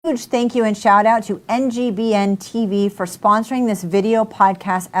Huge thank you and shout out to NGBN TV for sponsoring this video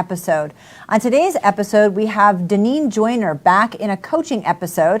podcast episode. On today's episode, we have Deneen Joyner back in a coaching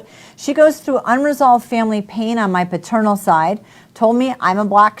episode. She goes through unresolved family pain on my paternal side, told me I'm a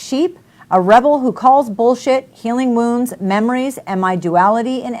black sheep, a rebel who calls bullshit, healing wounds, memories, and my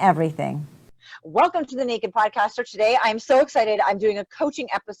duality in everything. Welcome to the Naked Podcaster. Today, I'm so excited. I'm doing a coaching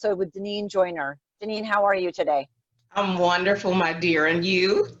episode with Deneen Joyner. Deneen, how are you today? I'm wonderful, my dear. And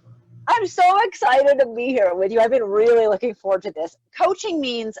you? I'm so excited to be here with you. I've been really looking forward to this. Coaching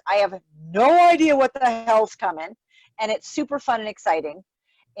means I have no idea what the hell's coming, and it's super fun and exciting.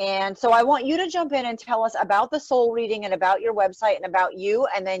 And so I want you to jump in and tell us about the soul reading and about your website and about you,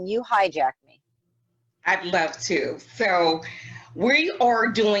 and then you hijack me. I'd love to. So we are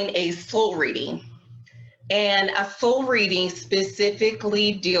doing a soul reading, and a soul reading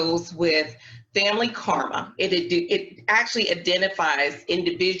specifically deals with family karma. It actually identifies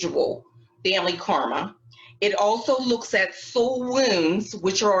individual family karma. It also looks at soul wounds,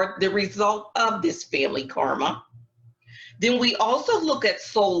 which are the result of this family karma. Then we also look at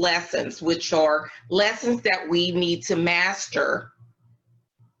soul lessons, which are lessons that we need to master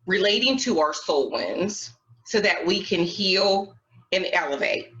relating to our soul wounds so that we can heal and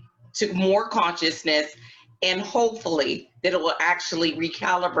elevate to more consciousness, and hopefully that it will actually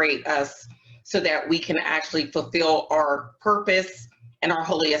recalibrate us so that we can actually fulfill our purpose and our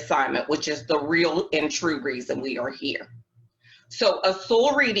holy assignment, which is the real and true reason we are here. So a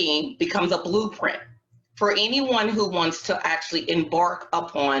soul reading becomes a blueprint for anyone who wants to actually embark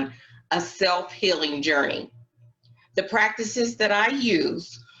upon a self-healing journey. The practices that I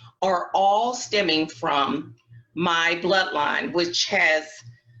use are all stemming from my bloodline, which has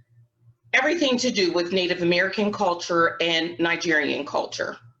everything to do with Native American culture and Nigerian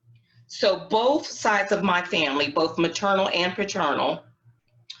culture. So both sides of my family, both maternal and paternal,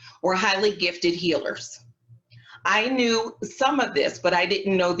 were highly gifted healers. I knew some of this, but I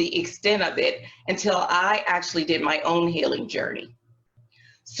didn't know the extent of it until I actually did my own healing journey.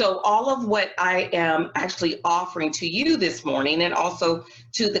 So all of what I am actually offering to you this morning, and also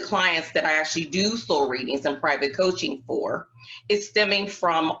to the clients that I actually do soul readings and private coaching for, is stemming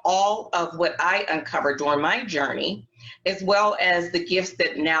from all of what I uncovered during my journey, as well as the gifts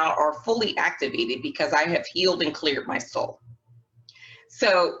that now are fully activated because I have healed and cleared my soul.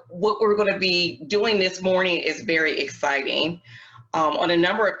 So what we're going to be doing this morning is very exciting on a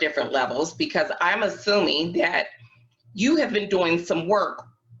number of different levels, because I'm assuming that you have been doing some work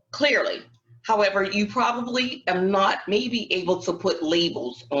clearly. However, you probably am not maybe able to put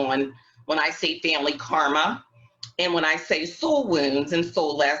labels on when I say family karma and when I say soul wounds and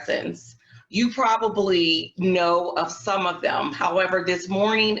soul lessons. You probably know of some of them. However, this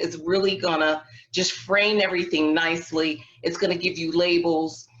morning is really gonna just frame everything nicely. It's gonna give you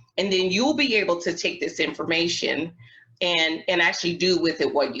labels, and then you'll be able to take this information and actually do with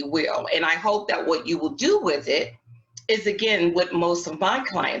it what you will. And I hope that what you will do with it is, again, what most of my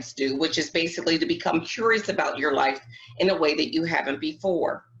clients do, which is basically to become curious about your life in a way that you haven't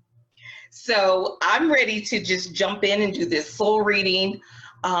before. So I'm ready to just jump in and do this soul reading.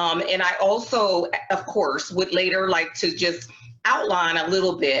 And I also, of course, would later like to just outline a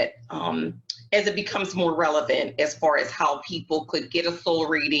little bit as it becomes more relevant as far as how people could get a soul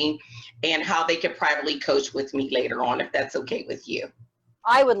reading and how they could privately coach with me later on, if that's okay with you.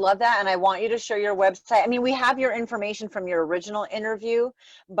 I would love that, and I want you to share your website. I mean, we have your information from your original interview,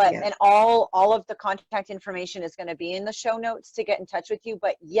 but Yes. and all of the contact information is going to be in the show notes to get in touch with you.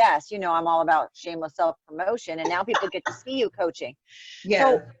 But yes, you know, I'm all about shameless self-promotion, and now people get to see you coaching. Yes.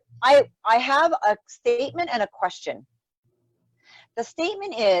 So I have a statement and a question. The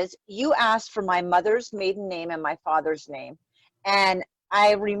statement is, you asked for my mother's maiden name and my father's name, and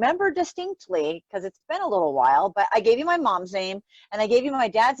I remember distinctly, because it's been a little while, but I gave you my mom's name and I gave you my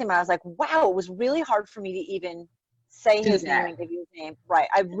dad's name. And I was like, wow, it was really hard for me to even say his name and give you his name. Right.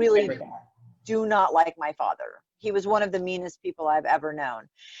 I really do not like my father. He was one of the meanest people I've ever known.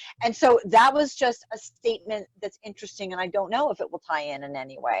 And so that was just a statement that's interesting, and I don't know if it will tie in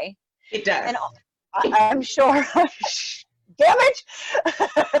any way. It does. And I'm sure, damn it.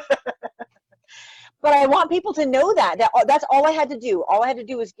 But I want people to know that's all I had to do. All I had to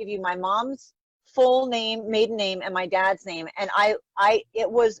do was give you my mom's full name, maiden name, and my dad's name. And it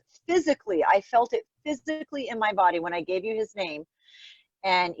was physically, I felt it physically in my body when I gave you his name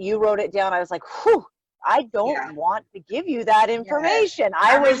and you wrote it down. I was like, whew, I don't want to give you that information.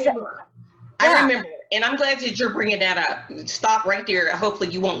 I remember, and I'm glad that you're bringing that up. Stop right there. Hopefully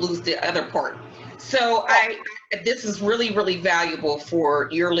you won't lose the other part. So this is really, really valuable for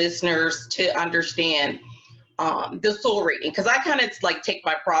your listeners to understand the soul reading, because I kind of like take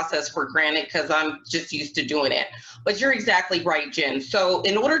my process for granted because I'm just used to doing it. But you're exactly right, Jen. So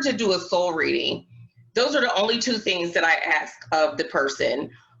in order to do a soul reading, those are the only two things that I ask of the person.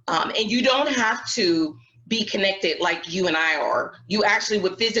 And you don't have to be connected like you and I are. You actually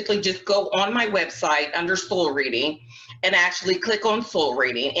would physically just go on my website under soul reading and actually click on soul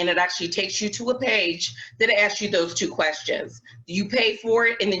reading, and it actually takes you to a page that asks you those two questions. You pay for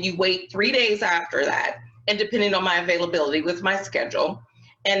it, and then you wait 3 days after that, and depending on my availability with my schedule.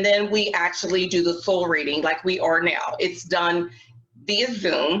 And then we actually do the soul reading like we are now. It's done via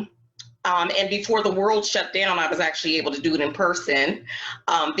Zoom. And before the world shut down, I was actually able to do it in person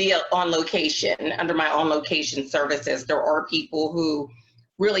via On Location, under my On Location services. There are people who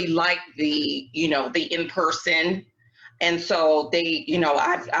really like the in-person. And so they,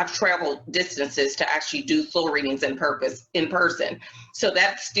 I've traveled distances to actually do soul readings in person. So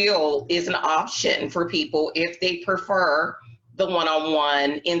that still is an option for people if they prefer the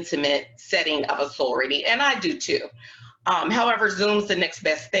one-on-one intimate setting of a soul reading. And I do too. However, Zoom's the next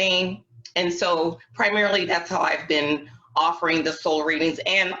best thing. And so primarily that's how I've been offering the soul readings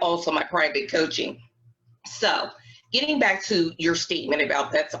and also my private coaching. So getting back to your statement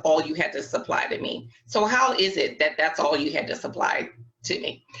about that's all you had to supply to me. So how is it that that's all you had to supply to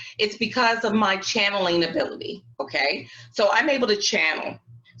me? It's because of my channeling ability, okay? So I'm able to channel.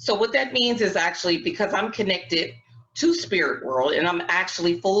 So what that means is actually because I'm connected to spirit world and I'm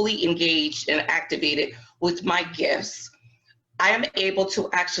actually fully engaged and activated with my gifts, I am able to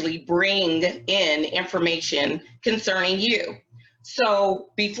actually bring in information concerning you. So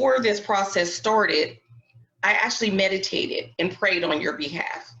before this process started, I actually meditated and prayed on your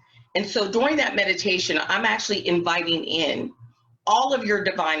behalf. And so during that meditation, I'm actually inviting in all of your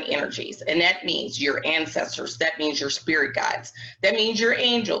divine energies. And that means your ancestors, that means your spirit guides, that means your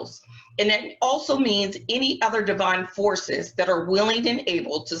angels. And that also means any other divine forces that are willing and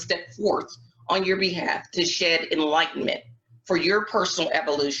able to step forth on your behalf to shed enlightenment for your personal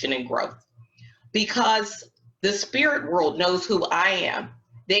evolution and growth. Because the spirit world knows who I am.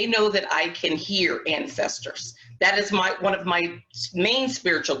 They know that I can hear ancestors. That is one of my main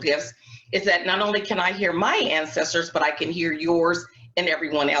spiritual gifts, is that not only can I hear my ancestors, but I can hear yours and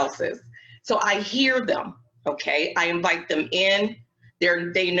everyone else's. So I hear them, okay? I invite them in.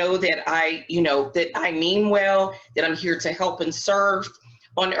 They know that that I mean well, that I'm here to help and serve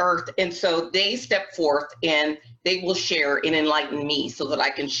on earth. And so they step forth and they will share and enlighten me so that I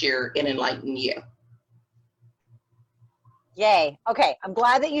can share and enlighten you. Yay. Okay. I'm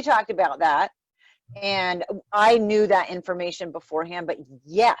glad that you talked about that. And I knew that information beforehand, but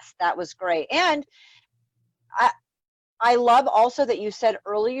yes, that was great. And I love also that you said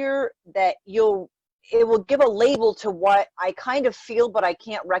earlier that it will give a label to what I kind of feel, but I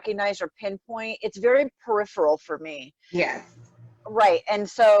can't recognize or pinpoint. It's very peripheral for me. Yes. Right. And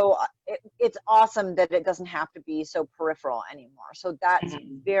so it's awesome that it doesn't have to be so peripheral anymore. So that's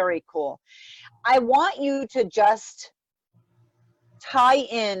very cool. I want you to just tie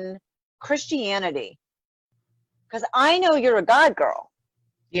in Christianity, because I know you're a God girl.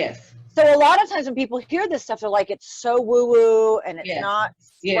 Yes. So a lot of times when people hear this stuff, they're like, it's so woo-woo and it's not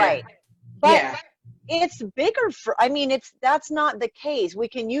right. But it's bigger that's not the case. We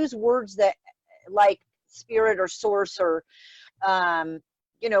can use words that like spirit or source or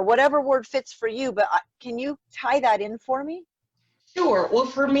whatever word fits for you, but can you tie that in for me? Sure. Well,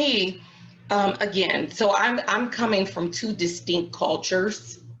 for me, again, so I'm coming from two distinct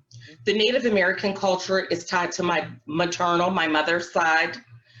cultures. The Native American culture is tied to my mother's side.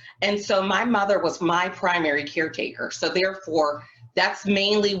 And so my mother was my primary caretaker. So therefore, that's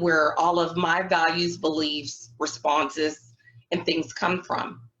mainly where all of my values, beliefs, responses, and things come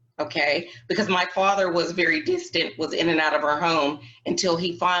from. Okay, because my father was very distant, was in and out of our home until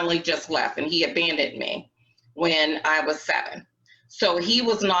he finally just left, and he abandoned me when I was 7. So he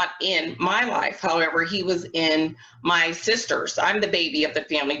was not in my life. However, he was in my sister's. I'm the baby of the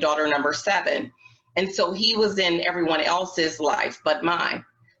family, daughter number 7. And so he was in everyone else's life but mine.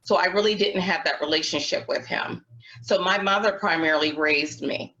 So I really didn't have that relationship with him. So my mother primarily raised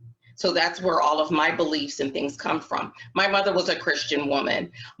me. So that's where all of my beliefs and things come from. My mother was a Christian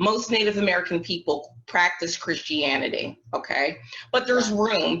woman. Most Native American people practice Christianity, okay? But there's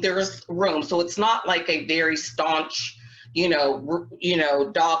room. So it's not like a very staunch,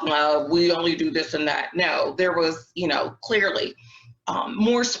 dogma, we only do this and that. No, there was, clearly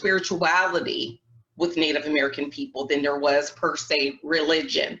more spirituality with Native American people than there was per se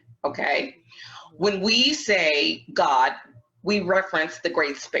religion, okay? When we say God, we reference the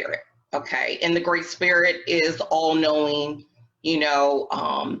Great Spirit, okay? And the Great Spirit is all-knowing,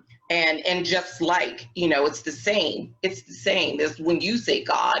 And just like, you know, it's the same. It's the same as when you say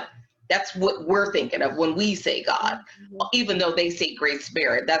God. That's what we're thinking of when we say God. Even though they say Great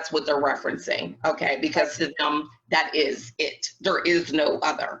Spirit, that's what they're referencing, okay? Because to them, that is it. There is no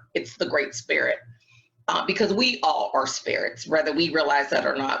other. It's the Great Spirit. Because we all are spirits, whether we realize that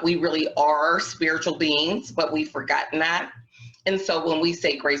or not. We really are spiritual beings, but we've forgotten that. And so when we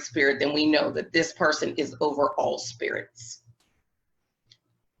say Great Spirit, then we know that this person is over all spirits.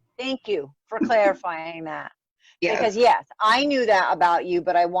 Thank you for clarifying that. Yes. Because yes, I knew that about you,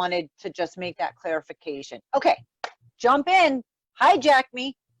 but I wanted to just make that clarification. Okay, jump in, hijack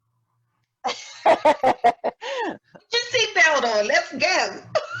me. Just seatbelt on, let's go.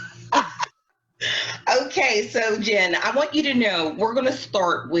 Okay, so Jen, I want you to know we're going to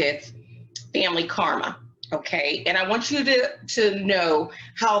start with family karma, okay? And I want you to know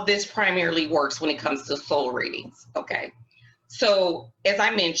how this primarily works when it comes to soul readings, okay? So as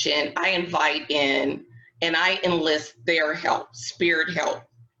I mentioned, I invite in and I enlist their help, spirit help,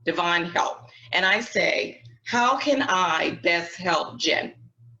 divine help. And I say, how can I best help Jen?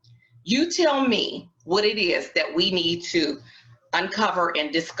 You tell me what it is that we need to uncover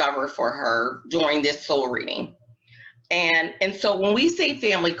and discover for her during this soul reading. And so when we say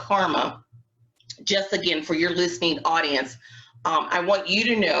family karma, just again, for your listening audience, I want you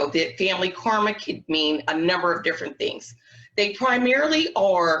to know that family karma could mean a number of different things. They primarily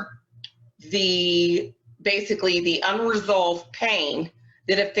are basically the unresolved pain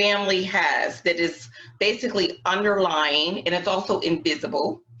that a family has that is basically underlying, and it's also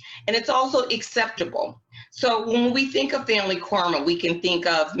invisible, and it's also acceptable. So when we think of family karma, we can think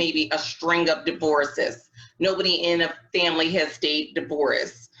of maybe a string of divorces. Nobody in a family has stayed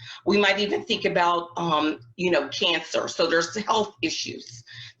divorced. We might even think about, cancer. So there's health issues.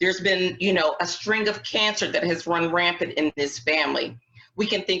 There's been, a string of cancer that has run rampant in this family. We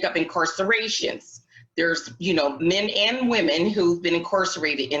can think of incarcerations. There's, men and women who've been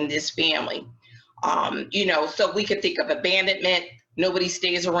incarcerated in this family. So we could think of abandonment. Nobody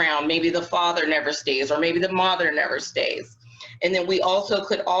stays around. Maybe the father never stays, or maybe the mother never stays. And then we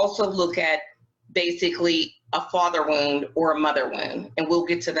could also look at basically a father wound or a mother wound. And we'll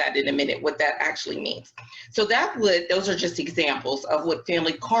get to that in a minute, what that actually means. So those are just examples of what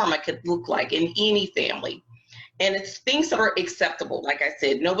family karma could look like in any family. And it's things that are acceptable. Like I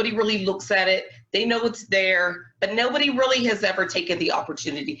said, nobody really looks at it. They know it's there, but nobody really has ever taken the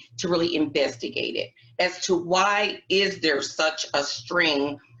opportunity to really investigate it as to why is there such a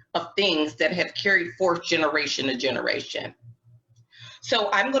string of things that have carried forth generation to generation.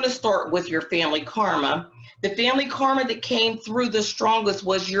 So I'm going to start with your family karma. The family karma that came through the strongest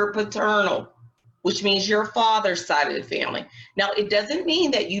was your paternal, which means your father's side of the family. Now, it doesn't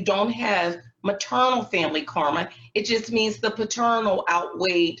mean that you don't have maternal family karma. It just means the paternal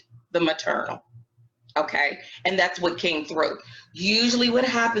outweighed the maternal. Okay, and that's what came through. Usually what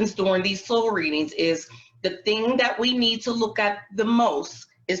happens during these soul readings is the thing that we need to look at the most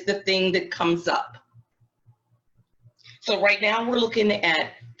is the thing that comes up. So right now we're looking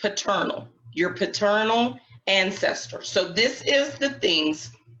at paternal, your paternal ancestor. So this is the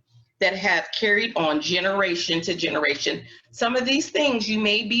things that have carried on generation to generation. Some of these things you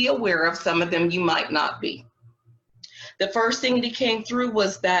may be aware of, some of them you might not be. The first thing that came through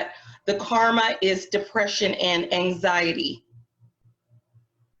was that the karma is depression and anxiety.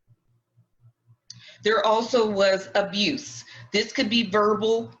 There also was abuse. This could be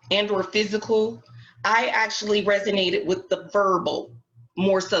verbal and or physical. I actually resonated with the verbal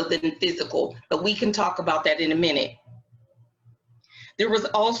more so than physical, but we can talk about that in a minute. There was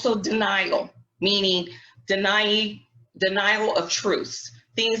also denial, meaning denial of truths,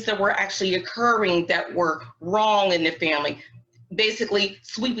 things that were actually occurring that were wrong in the family, basically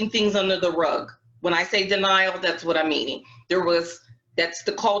sweeping things under the rug. When I say denial, that's what I'm meaning. That's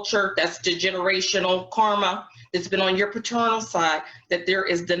the culture, that's the generational karma that's been on your paternal side, that there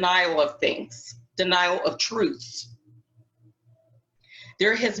is denial of things, denial of truths.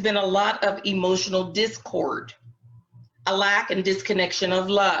 There has been a lot of emotional discord, a lack and disconnection of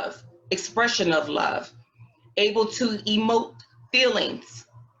love, expression of love, able to emote feelings.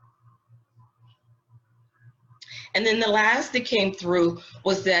 And then the last that came through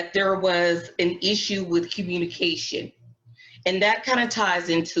was that there was an issue with communication. And that kind of ties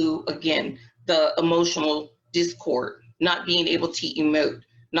into, again, the emotional discord, not being able to emote,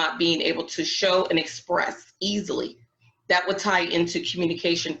 not being able to show and express easily. That would tie into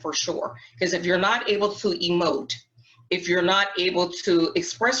communication for sure. Because if you're not able to emote, if you're not able to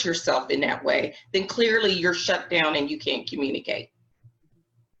express yourself in that way, then clearly you're shut down and you can't communicate.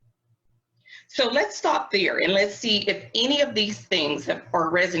 So let's stop there and let's see if any of these things are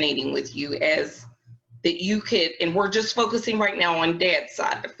resonating with you as that you could, and we're just focusing right now on dad's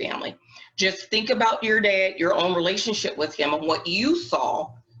side of the family. Just think about your dad, your own relationship with him, and what you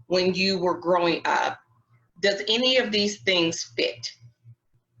saw when you were growing up. Does any of these things fit?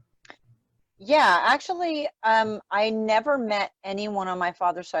 Yeah, actually, I never met anyone on my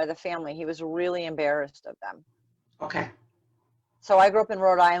father's side of the family. He was really embarrassed of them. Okay. So I grew up in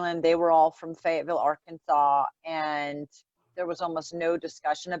Rhode Island. They were all from Fayetteville, Arkansas, and there was almost no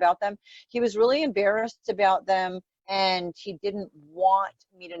discussion about them. He was really embarrassed about them, and he didn't want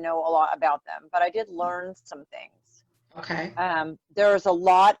me to know a lot about them, but I did learn some things. Okay. There's a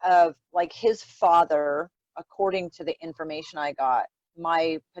lot of, like, his father, according to the information I got,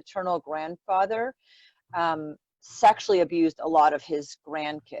 my paternal grandfather sexually abused a lot of his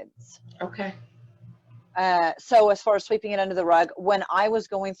grandkids. Okay. So as far as sweeping it under the rug, when I was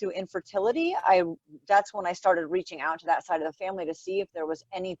going through infertility, that's when I started reaching out to that side of the family to see if there was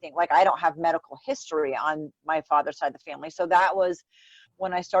anything. Like, I don't have medical history on my father's side of the family. So that was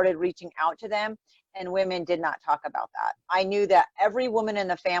when I started reaching out to them, and women did not talk about that. I knew that every woman in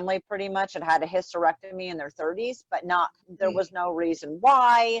the family pretty much had a hysterectomy in their 30s, but there was no reason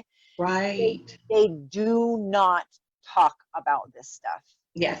why. Right. They do not talk about this stuff.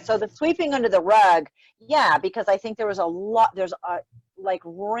 Yes. So the sweeping under the rug, yeah, because I think there's like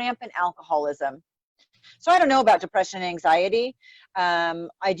rampant alcoholism. So I don't know about depression and anxiety.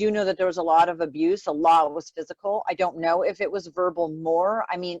 I do know that there was a lot of abuse. A lot was physical. I don't know if it was verbal more.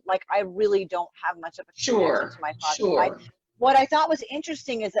 I mean, like, I really don't have much of a connection to my father. Sure. What I thought was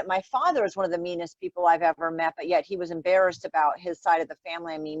interesting is that my father is one of the meanest people I've ever met, but yet he was embarrassed about his side of the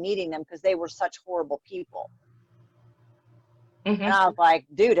family and me meeting them because they were such horrible people. Mm-hmm. And I was like,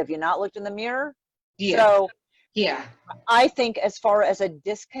 dude, have you not looked in the mirror? Yeah. So yeah. I think as far as a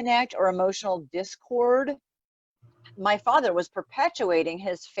disconnect or emotional discord, my father was perpetuating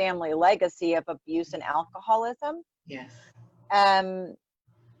his family legacy of abuse and alcoholism. Yes.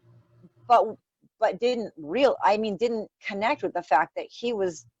 But didn't connect with the fact that he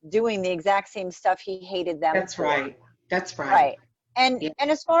was doing the exact same stuff he hated them That's for. right. That's right. Right. And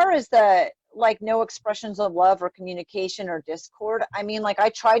as far as the, like, no expressions of love or communication or discord, I mean, like, I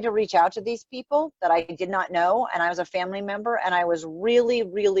tried to reach out to these people that I did not know, and I was a family member, and I was really,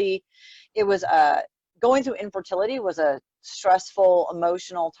 really, it was going through infertility was a stressful,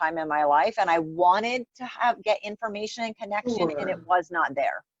 emotional time in my life, and I wanted to get information and connection, and it was not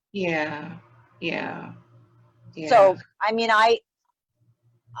there. Yeah. Yeah. Yeah. So, I mean, I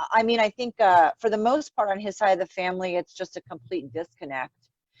think for the most part on his side of the family, it's just a complete disconnect.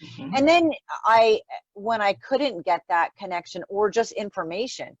 Mm-hmm. And then when I couldn't get that connection or just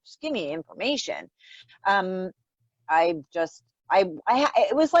information, just give me information. It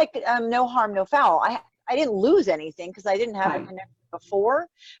was like no harm, no foul. I didn't lose anything because I didn't have a connection before,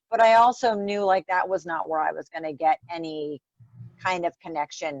 but I also knew, like, that was not where I was going to get any kind of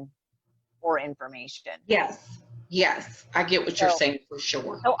connection or information. Yes, I get what you're saying for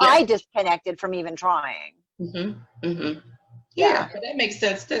sure. So I disconnected from even trying. Mm-hmm. Mm-hmm. Yeah, but that makes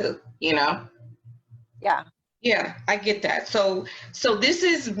sense too, you know? Yeah. Yeah, I get that. So this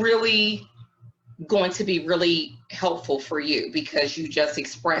is really going to be really helpful for you because you just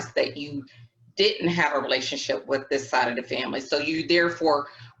expressed that you didn't have a relationship with this side of the family. So you therefore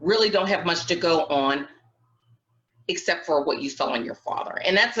really don't have much to go on except for what you saw in your father.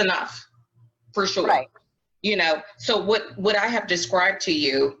 And that's enough for sure. Right. You know, so what I have described to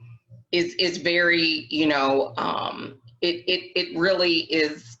you is very, you know, it really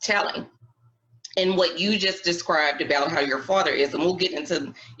is telling. And what you just described about how your father is, and we'll get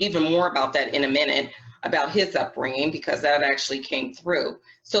into even more about that in a minute, about his upbringing, because that actually came through.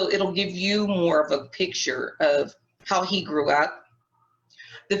 So it'll give you more of a picture of how he grew up.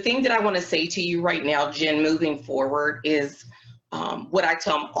 The thing that I want to say to you right now, Jen, moving forward is what I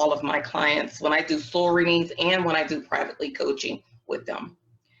tell all of my clients when I do soul readings and when I do privately coaching with them,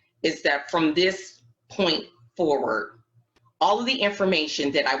 is that from this point forward, all of the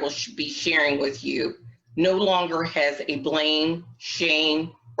information that I will be sharing with you no longer has a blame,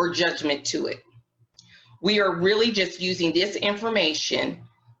 shame, or judgment to it. We are really just using this information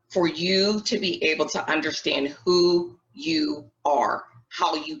for you to be able to understand who you are,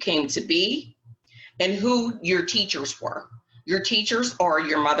 how you came to be, and who your teachers were. Your teachers are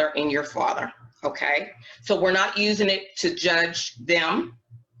your mother and your father, okay? So we're not using it to judge them.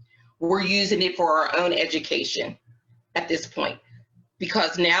 We're using it for our own education at this point,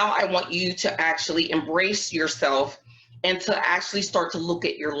 because now I want you to actually embrace yourself and to actually start to look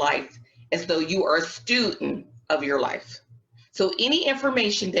at your life as though you are a student of your life. So any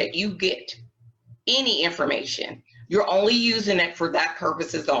information that you get any information. You're only using it for that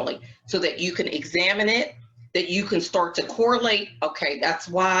purposes only, so that you can examine it, that you can start to correlate, okay, that's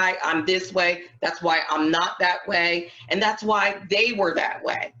why I'm this way, that's why I'm not that way, and that's why they were that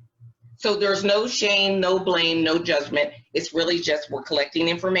way. So there's no shame, no blame, no judgment. It's really just we're collecting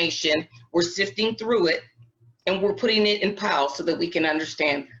information, we're sifting through it, and we're putting it in piles so that we can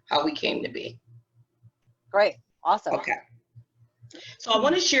understand how we came to be. Great. Awesome. Okay. So I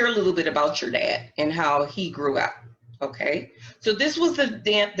want to share a little bit about your dad and how he grew up. Okay. So this was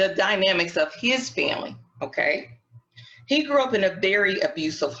the dynamics of his family. Okay. He grew up in a very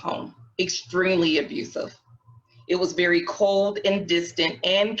abusive home, extremely abusive. It was very cold and distant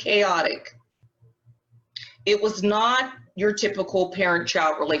and chaotic. It was not your typical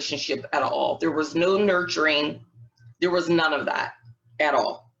parent-child relationship at all. There was no nurturing. There was none of that at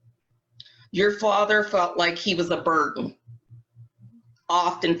all. Your father felt like he was a burden,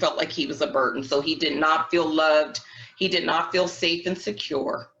 often felt like he was a burden. So he did not feel loved. He did not feel safe and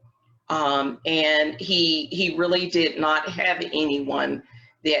secure. And he really did not have anyone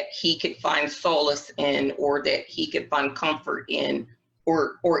that he could find solace in, or that he could find comfort in,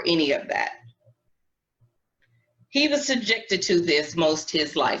 or any of that. He was subjected to this most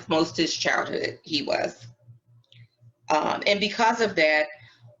his life, most his childhood, he was. And because of that,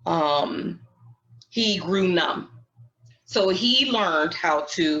 he grew numb. So he learned how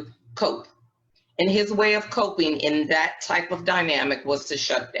to cope. And his way of coping in that type of dynamic was to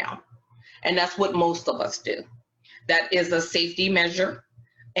shut down. And that's what most of us do. That is a safety measure,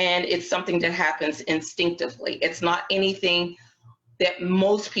 and it's something that happens instinctively. It's not anything that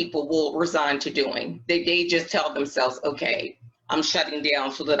most people will resign to doing. They just tell themselves, okay, I'm shutting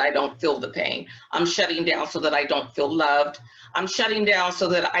down so that I don't feel the pain. I'm shutting down so that I don't feel loved. I'm shutting down so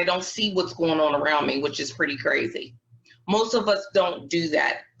that I don't see what's going on around me, which is pretty crazy. Most of us don't do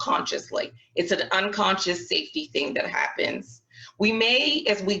that consciously. It's an unconscious safety thing that happens. We may,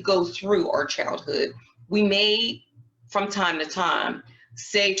 as we go through our childhood, we may, from time to time,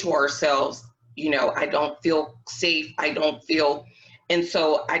 say to ourselves, you know, I don't feel safe, I don't feel, and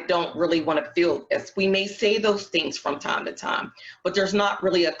so I don't really want to feel this. We may say those things from time to time, but there's not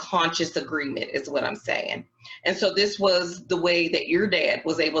really a conscious agreement, is what I'm saying. And so this was the way that your dad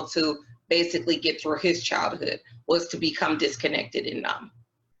was able to basically get through his childhood, was to become disconnected and numb.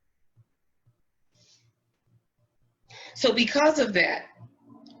 So because of that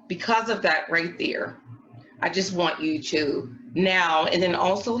right there, I just want you to now, and then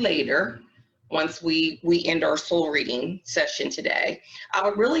also later, once we end our soul reading session today, I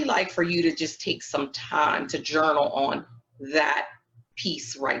would really like for you to just take some time to journal on that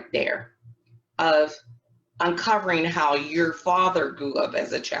piece right there of uncovering how your father grew up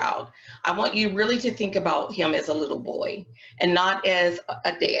as a child. I want you really to think about him as a little boy and not as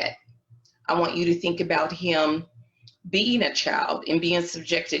a dad. I want you to think about him being a child and being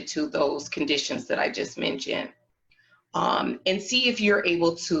subjected to those conditions that I just mentioned. And see if you're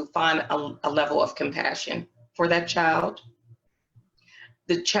able to find a level of compassion for that child,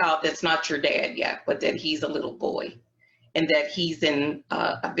 the child that's not your dad yet, but that he's a little boy, and that he's in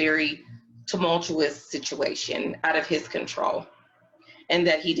a very tumultuous situation out of his control, and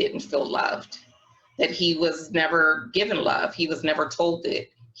that he didn't feel loved, that he was never given love, he was never told that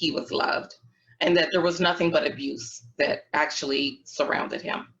he was loved, and that there was nothing but abuse that actually surrounded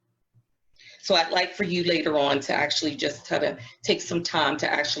him. So I'd like for you later on to actually just try to take some time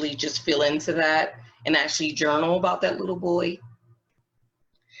to actually just feel into that and actually journal about that little boy.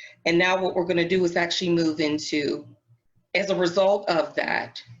 And now what we're going to do is actually move into, as a result of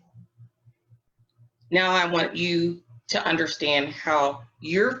that, now I want you to understand how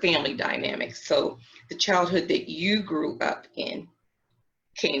your family dynamics, so the childhood that you grew up in,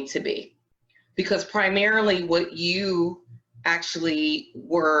 came to be. Because primarily what you actually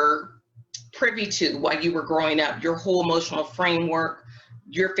were privy to while you were growing up, your whole emotional framework,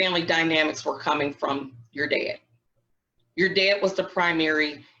 your family dynamics were coming from your dad. Your dad was the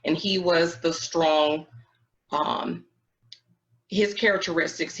primary, and he was the strong, his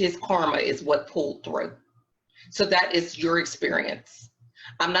characteristics, his karma is what pulled through. So that is your experience.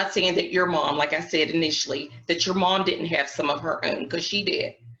 I'm not saying that your mom, like I said initially, that your mom didn't have some of her own, because she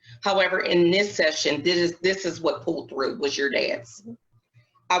did. However, in this session, this is what pulled through, was your dad's.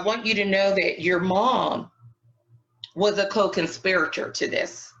 I want you to know that your mom was a co-conspirator to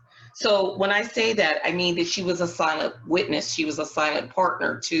this. So when I say that, I mean that she was a silent witness. She was a silent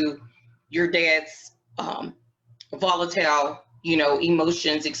partner to your dad's volatile,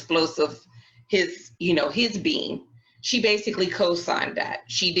 emotions, explosive, his being. She basically co-signed that.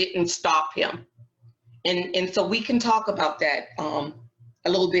 She didn't stop him. And so we can talk about that a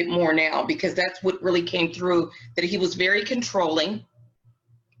little bit more now, because that's what really came through, that he was very controlling.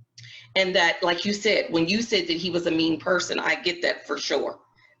 And that, like you said, when you said that he was a mean person, I get that for sure.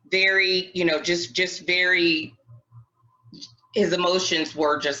 Very, just very, his emotions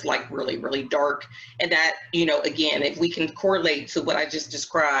were just like really, really dark. And that, again, if we can correlate to what I just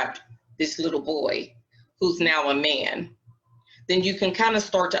described, this little boy who's now a man, then you can kind of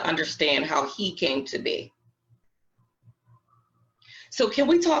start to understand how he came to be. So can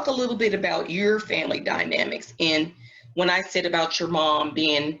we talk a little bit about your family dynamics? And when I said about your mom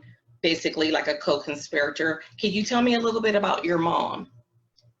being basically like a co-conspirator, can you tell me a little bit about your mom?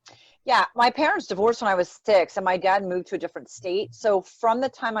 Yeah, my parents divorced when I was 6, and my dad moved to a different state. So from the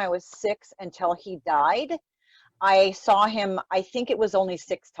time I was 6 until he died, I saw him, I think it was only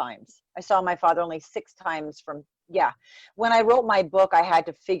 6 times. I saw my father only 6 times when I wrote my book, I had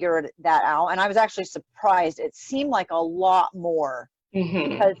to figure that out. And I was actually surprised. It seemed like a lot more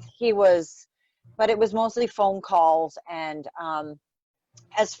because but it was mostly phone calls. And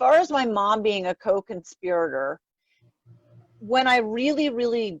as far as my mom being a co-conspirator, when I really,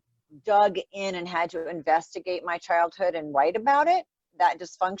 really dug in and had to investigate my childhood and write about it, that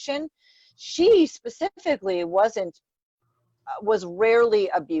dysfunction, she specifically was rarely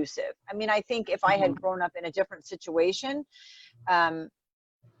abusive. I mean, I think if I had grown up in a different situation,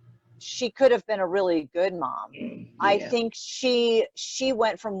 she could have been a really good mom. Yeah. I think she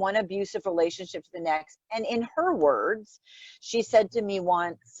went from one abusive relationship to the next. And in her words, she said to me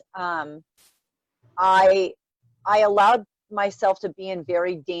once, I allowed myself to be in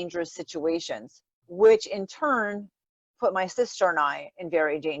very dangerous situations, which in turn put my sister and I in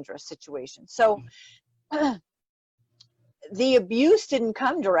very dangerous situations. So the abuse didn't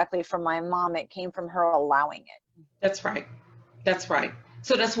come directly from my mom. It came from her allowing it. That's right. That's right.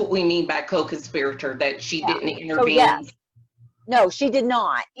 So that's what we mean by co-conspirator, that she didn't intervene. So yes. No, she did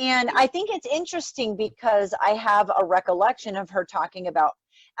not. And I think it's interesting because I have a recollection of her talking about,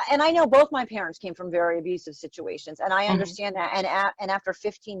 and I know both my parents came from very abusive situations, and I understand that. And after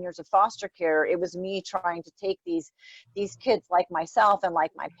 15 years of foster care, it was me trying to take these kids like myself and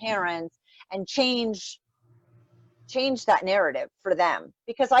like my parents and change that narrative for them,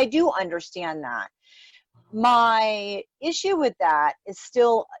 because I do understand that. My issue with that is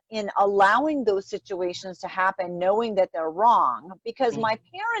still in allowing those situations to happen, knowing that they're wrong, because my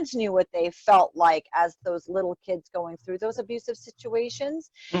parents knew what they felt like as those little kids going through those abusive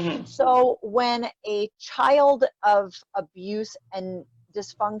situations. So when a child of abuse and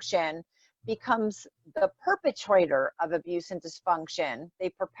dysfunction becomes the perpetrator of abuse and dysfunction, they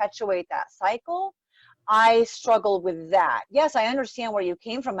perpetuate that cycle. I struggle with that. Yes, I understand where you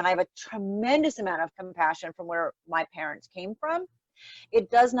came from, and I have a tremendous amount of compassion from where my parents came from.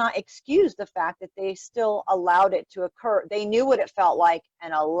 It does not excuse the fact that they still allowed it to occur. They knew what it felt like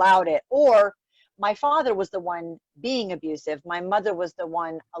and allowed it. Or my father was the one being abusive. My mother was the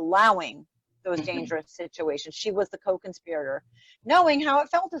one allowing those dangerous situations. She was the co-conspirator, knowing how it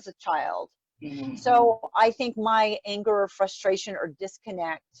felt as a child. So I think my anger or frustration or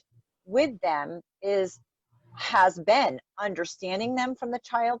disconnect with them has been understanding them from the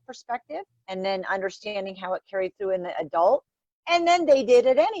child perspective, and then understanding how it carried through in the adult, and then they did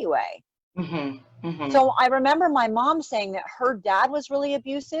it anyway. So I remember my mom saying that her dad was really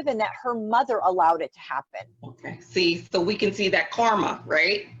abusive and that her mother allowed it to happen. Okay, see, so we can see that karma,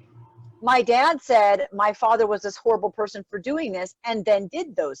 right? My dad said my father was this horrible person for doing this and then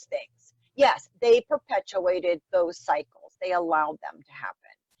did those things. Yes, they perpetuated those cycles. They allowed them to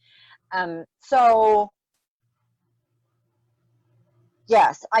happen. So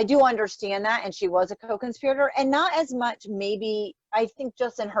yes, I do understand that. And she was a co-conspirator, and not as much, maybe, I think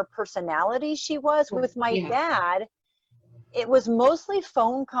just in her personality, she was. With my dad, it was mostly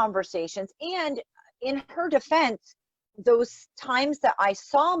phone conversations. And in her defense, those times that I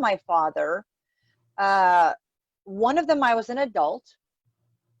saw my father, one of them, I was an adult.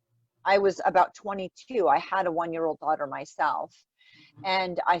 I was about 22. I had a 1-year-old daughter myself.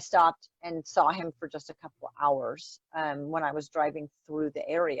 And I stopped and saw him for just a couple of hours when I was driving through the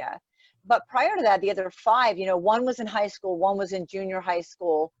area. But prior to that, the other 5, one was in high school, one was in junior high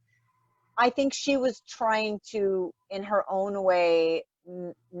school. I think she was trying to, in her own way,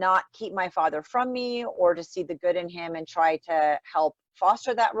 not keep my father from me, or to see the good in him and try to help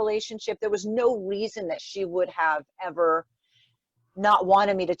foster that relationship. There was no reason that she would have ever not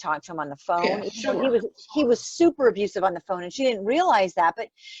wanted me to talk to him on the phone. Yeah, sure. He was super abusive on the phone, and she didn't realize that, but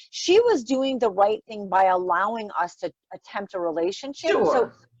she was doing the right thing by allowing us to attempt a relationship.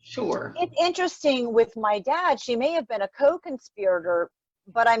 Sure. It's interesting with my dad. She may have been a co-conspirator,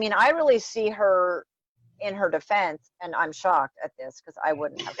 but I mean, I really see her in her defense, and I'm shocked at this because I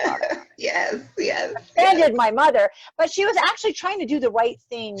wouldn't have thought of Yes, yes, offended my mother, but she was actually trying to do the right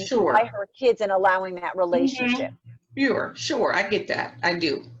thing sure. by her kids and allowing that relationship. Sure. I get that. I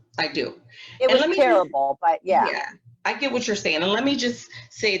do. It And was let me terrible, but yeah. I get what you're saying. And let me just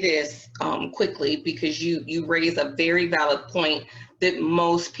say this quickly, because you raise a very valid point that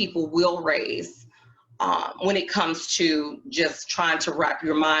most people will raise when it comes to just trying to wrap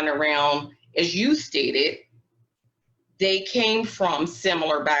your mind around, as you stated, they came from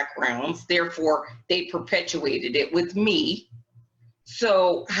similar backgrounds, therefore they perpetuated it with me.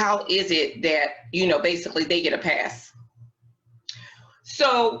 So how is it that, basically they get a pass?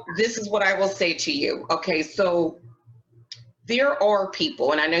 So this is what I will say to you. Okay, so there are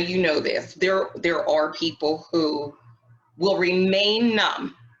people, and I know you know this, there are people who will remain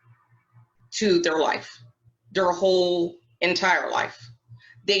numb to their life, their whole entire life.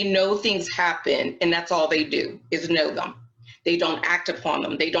 They know things happen, and that's all they do is know them. They don't act upon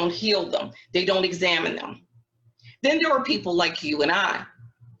them. They don't heal them. They don't examine them. Then there are people like you and I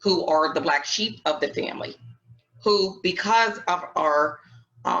who are the black sheep of the family, who, because of our,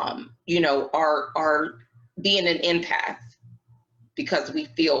 our being an empath, because we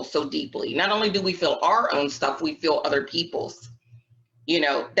feel so deeply. Not only do we feel our own stuff, we feel other people's.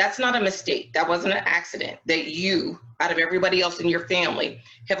 That's not a mistake. That wasn't an accident. That you, out of everybody else in your family,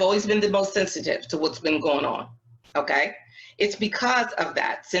 have always been the most sensitive to what's been going on. Okay? It's because of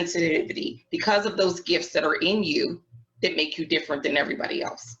that sensitivity, because of those gifts that are in you that make you different than everybody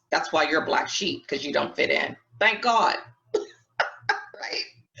else. That's why you're a black sheep, because you don't fit in. Thank God. Right?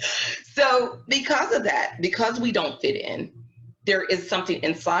 So because of that, because we don't fit in, there is something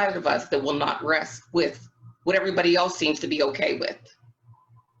inside of us that will not rest with what everybody else seems to be okay with.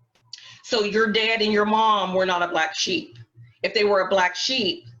 So your dad and your mom were not a black sheep. If they were a black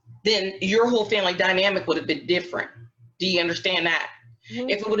sheep, then your whole family dynamic would have been different. Do you understand that? Mm-hmm.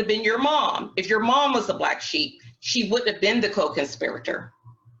 If it would have been your mom, if your mom was a black sheep, she wouldn't have been the co-conspirator.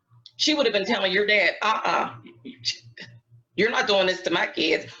 She would have been telling your dad, you're not doing this to my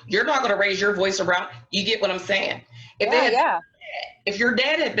kids. You're not going to raise your voice around. You get what I'm saying? If your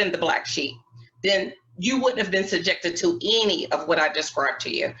dad had been the black sheep, then you wouldn't have been subjected to any of what I described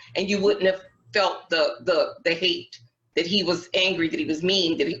to you. And you wouldn't have felt the hate, that he was angry, that he was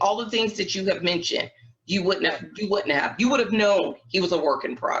mean, that all the things that you have mentioned, you would have known he was a work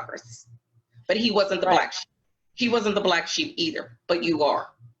in progress. But he wasn't the black sheep. He wasn't the black sheep either, but you are.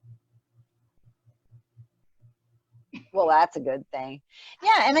 Well, that's a good thing.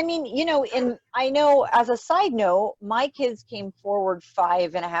 Yeah, and I mean, I know, as a side note, my kids came forward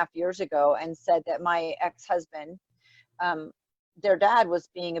 5.5 years ago and said that my ex-husband, their dad was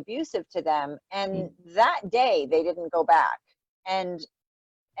being abusive to them, and that day they didn't go back. And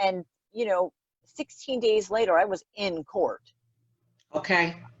 16 days later, I was in court.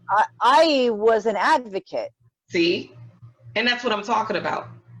 Okay. I was an advocate. See, and that's what I'm talking about.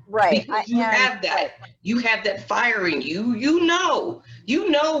 Right. You have that. Right. You have that fire in you. You know when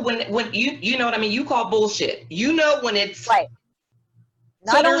you know what I mean. You call bullshit. You know when it's right.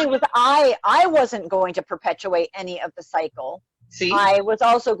 Not only was I wasn't going to perpetuate any of the cycle. See, I was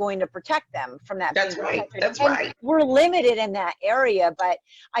also going to protect them from that. That's right. That's and right. We're limited in that area, but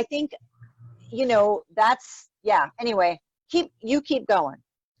I think, that's Anyway, keep going.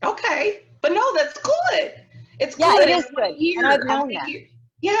 Okay, but no, that's good. It's good. It is good. And I've known that.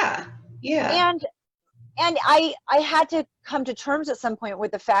 Yeah. And I had to come to terms at some point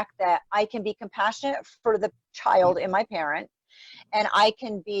with the fact that I can be compassionate for the child in my parent, and I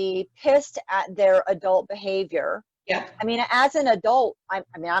can be pissed at their adult behavior. Yeah. I mean, as an adult,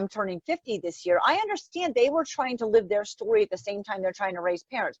 I'm turning 50 this year. I understand they were trying to live their story at the same time they're trying to raise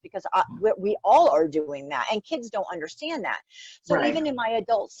parents, because we all are doing that, and kids don't understand that. So even in my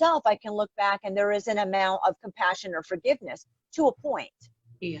adult self, I can look back and there is an amount of compassion or forgiveness to a point.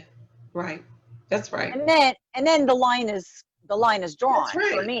 Yeah. Right. That's right. And then the line is drawn. That's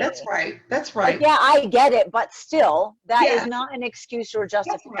right. For me. That's right. Like, I get it, but still, that is not an excuse or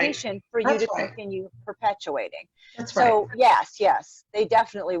justification for you to continue perpetuating. That's right. So yes, they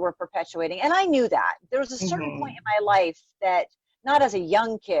definitely were perpetuating, and I knew that. There was a certain point in my life that, not as a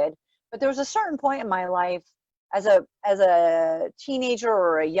young kid, but there was a certain point in my life as a teenager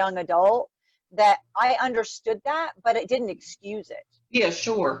or a young adult that I understood that, but it didn't excuse it. Yeah,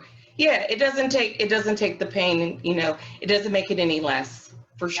 sure. Yeah, it doesn't take the pain, and it doesn't make it any less,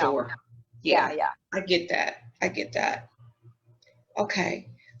 for sure. No. Yeah. I get that. Okay.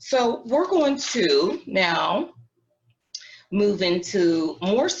 So we're going to now move into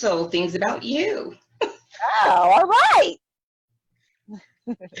more so things about you. Oh, all right.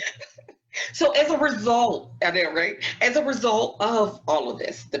 So as a result, I know, right? As a result of all of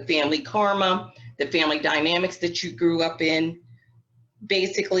this, the family karma, the family dynamics that you grew up in,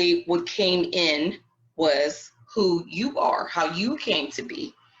 basically what came in was who you are, how you came to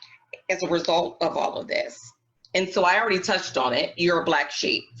be as a result of all of this. And so I already touched on it. You're a black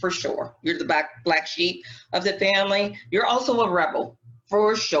sheep for sure. You're the black sheep of the family. You're also a rebel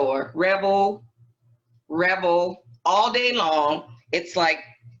for sure. Rebel, all day long. It's like,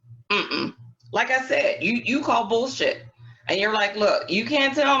 like I said, you call bullshit. And you're like, look, you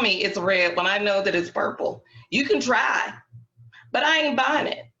can't tell me it's red when I know that it's purple. You can try, but I ain't buying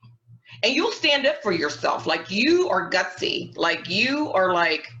it. And you'll stand up for yourself. Like you are gutsy. Like you are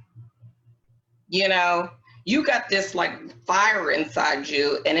like, you know, you got this like fire inside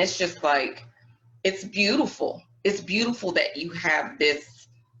you. And it's just like, it's beautiful. It's beautiful that you have this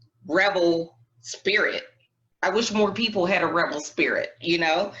rebel spirit. I wish more people had a rebel spirit, you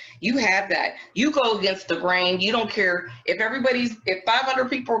know? You have that. You go against the grain. You don't care if 500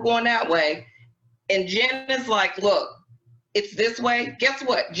 people are going that way and Jen is like, look, it's this way. Guess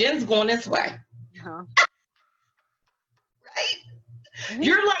what? Jen's going this way. Uh-huh. Right?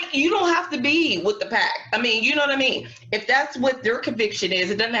 You're like, you don't have to be with the pack. I mean, you know what I mean? If that's what their conviction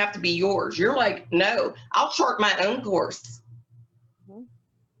is, it doesn't have to be yours. You're like, no, I'll chart my own course. Mhm.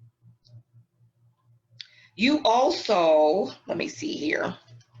 You also, let me see here.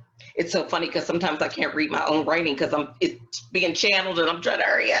 It's so funny because sometimes I can't read my own writing because it's being channeled and I'm trying to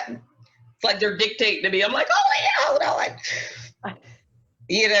hurry up. It's like they're dictating to me. I'm like, oh yeah, hold on.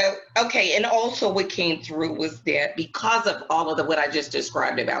 You know, okay. And also what came through was that because of all of what I just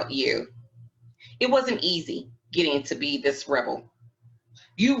described about you, it wasn't easy getting to be this rebel.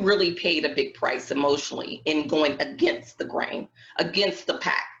 You really paid a big price emotionally in going against the grain, against the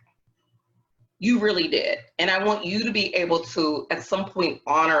pack. You really did. And I want you to be able to, at some point,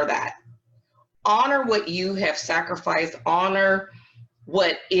 honor that. Honor what you have sacrificed, honor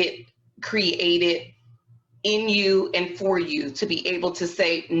what it created in you and for you to be able to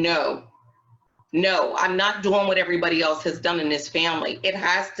say, no, I'm not doing what everybody else has done in this family. It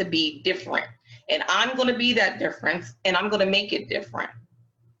has to be different. And I'm going to be that difference and I'm going to make it different.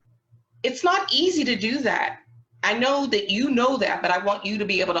 It's not easy to do that. I know that you know that, but I want you to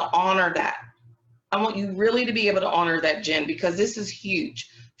be able to honor that. I want you really to be able to honor that, Jen, because this is huge.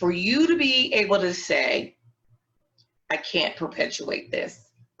 For you to be able to say, I can't perpetuate this.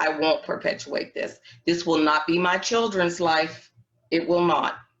 I won't perpetuate this. This will not be my children's life. It will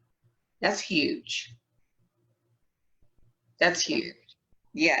not. That's huge. That's huge.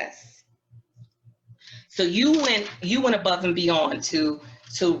 Yes. So you went above and beyond to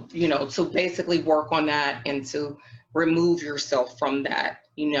basically work on that and to remove yourself from that,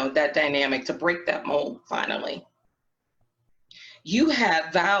 that dynamic, to break that mold finally. You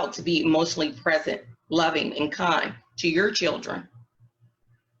have vowed to be emotionally present, loving, and kind to your children.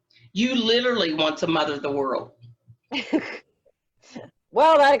 You literally want to mother the world.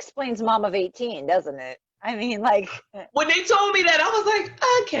 Well, that explains Mom of 18, doesn't it? I mean, like. When they told me that, I was like,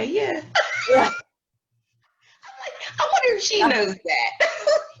 okay, yeah. Yeah. I wonder if she knows that.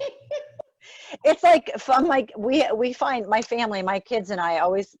 It's like, we find, my family, my kids and I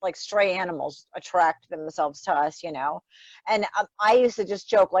always, like, stray animals attract themselves to us, and I used to just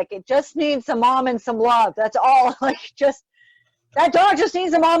joke, like, it just needs some mom and some love. That's all. Like, just, that dog just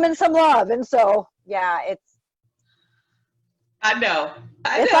needs a mom and some love. And so, yeah, I know.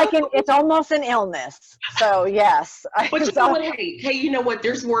 It's like it's almost an illness. So yes. But you know what? Hey, you know what?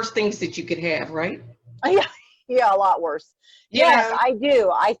 There's worse things that you could have, right? Yeah, a lot worse. Yes, I do.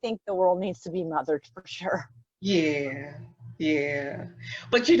 I think the world needs to be mothered for sure. Yeah.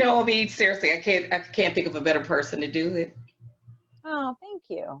 But I mean, seriously, I can't think of a better person to do it. Oh, thank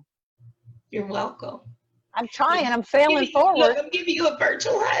you. You're welcome. I'm trying. I'm failing forward. Look, I'm giving you a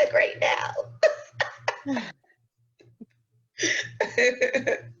virtual hug right now.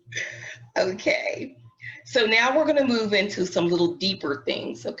 Okay. So now we're going to move into some little deeper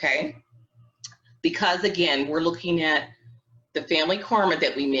things, okay? Because again, we're looking at the family karma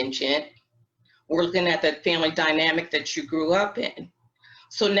that we mentioned. We're looking at the family dynamic that you grew up in.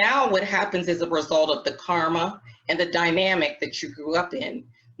 So now what happens as a result of the karma and the dynamic that you grew up in,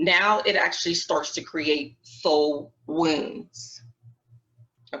 now it actually starts to create soul wounds.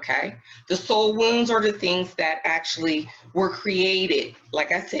 Okay? The soul wounds are the things that actually were created,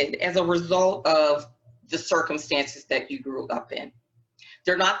 like I said, as a result of the circumstances that you grew up in.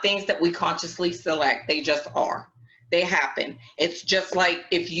 They're not things that we consciously select. They just are. They happen. It's just like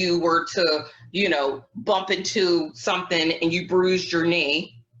if you were to, bump into something and you bruised your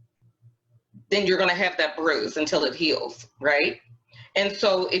knee, then you're going to have that bruise until it heals, right? And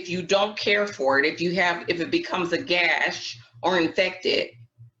so if you don't care for it, if it becomes a gash or infected,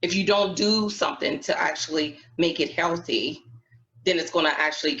 if you don't do something to actually make it healthy, then it's going to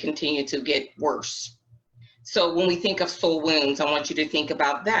actually continue to get worse. So when we think of soul wounds, I want you to think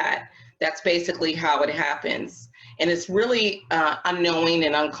about that. That's basically how it happens. And it's really unknowing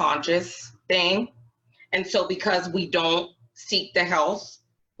and unconscious thing. And so because we don't seek the health,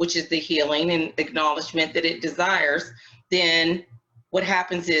 which is the healing and acknowledgement that it desires, then what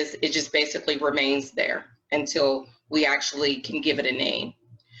happens is it just basically remains there until we actually can give it a name.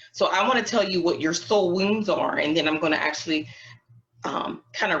 So I want to tell you what your soul wounds are, and then I'm going to actually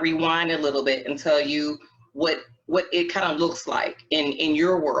kind of rewind a little bit and tell you what it kind of looks like in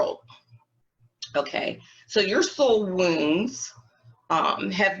your world. Okay, so your soul wounds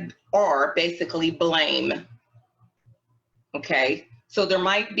are basically blame. Okay, so there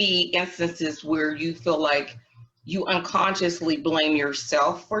might be instances where you feel like you unconsciously blame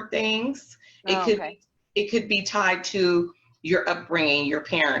yourself for things. It could be tied to your upbringing, your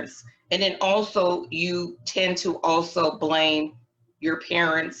parents, and then also you tend to also blame your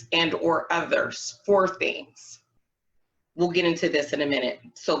parents and or others for things. We'll get into this in a minute.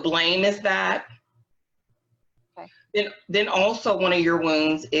 So blame is that. Okay. Then also one of your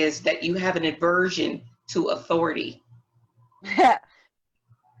wounds is that you have an aversion to authority.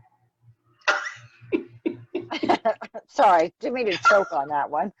 Sorry, didn't mean to choke on that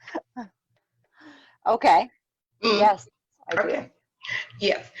one. Okay. Yes, I do.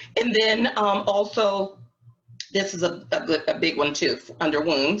 Yes. And then also, this is a big one too, under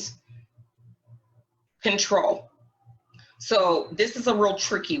wounds, control. So this is a real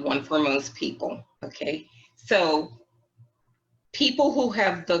tricky one for most people, okay? So people who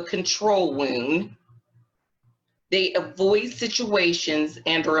have the control wound, they avoid situations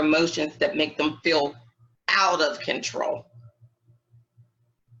and or emotions that make them feel out of control.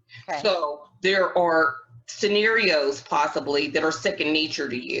 Okay. So there are scenarios possibly that are second nature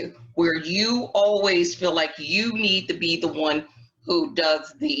to you, where you always feel like you need to be the one who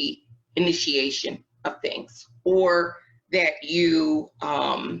does the initiation of things, or that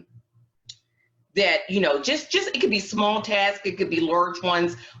just it could be small tasks, it could be large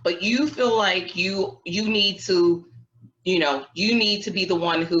ones, but you feel like you need to be the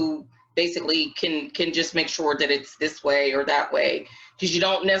one who basically can just make sure that it's this way or that way, because you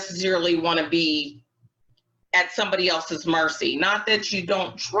don't necessarily want to be at somebody else's mercy. Not that you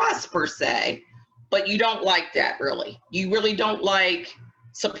don't trust per se, but you don't like that really. You really don't like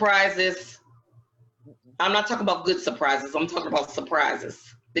surprises. I'm not talking about good surprises. I'm talking about surprises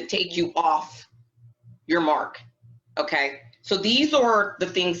that take you off your mark. Okay. So these are the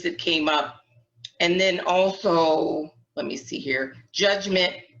things that came up. And then also, let me see here.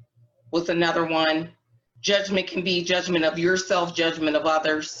 Judgment was another one. Judgment can be judgment of yourself, judgment of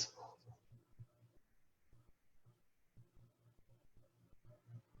others.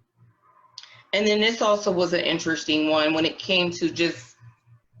 And then this also was an interesting one when it came to just,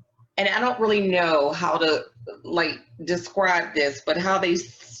 and I don't really know how to describe this, but how they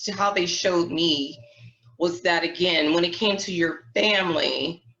showed me was that, again, when it came to your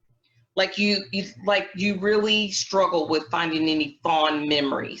family, like you really struggle with finding any fond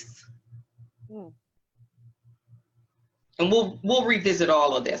memories. And we'll revisit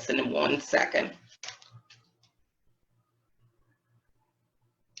all of this in 1 second.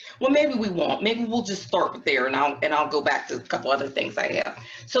 Well, maybe we won't. Maybe we'll just start there, and I'll go back to a couple other things I have.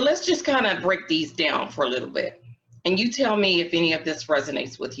 So let's just kind of break these down for a little bit, and you tell me if any of this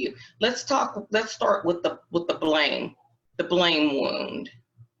resonates with you. Let's start with the blame wound.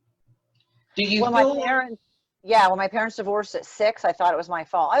 Do you when my parents divorced at 6, I thought it was my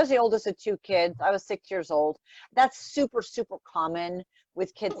fault. I was the oldest of 2 kids. I was 6 years old. That's super, super common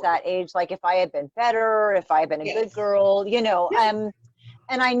with kids that age. Like, if I had been better, if I had been a good girl,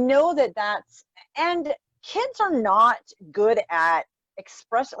 and I know and kids are not good at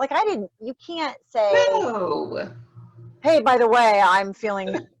express. Like, you can't say, no. Hey, by the way, I'm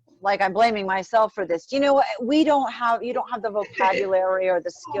feeling like I'm blaming myself for this. You don't have the vocabulary or the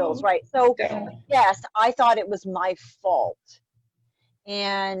skills, right? So yes, I thought it was my fault.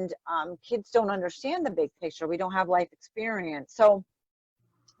 And kids don't understand the big picture. We don't have life experience. So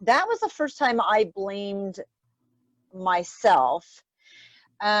that was the first time I blamed myself.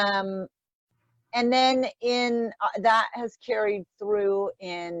 And then that has carried through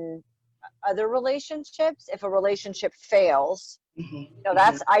in other relationships. If a relationship fails,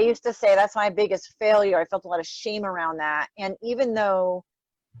 I used to say that's my biggest failure. I felt a lot of shame around that. And even though,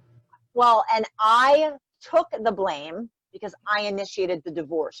 and I took the blame because I initiated the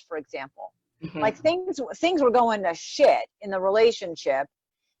divorce, for example. Like things were going to shit in the relationship,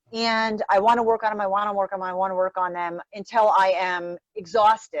 and I want to work on them. I want to work on them. I want to work on them until I am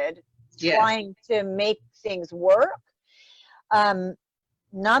exhausted trying to make things work.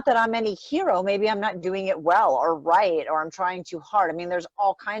 Not that I'm any hero. Maybe I'm not doing it well or right, or I'm trying too hard. I mean, there's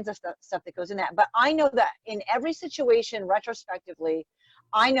all kinds of stuff that goes in that. But I know that in every situation, retrospectively,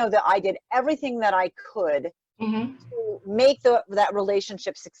 I know that I did everything that I could to make that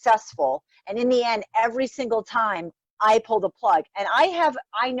relationship successful. And in the end, every single time I pull the plug. And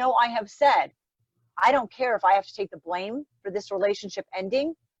I know I have said, I don't care if I have to take the blame for this relationship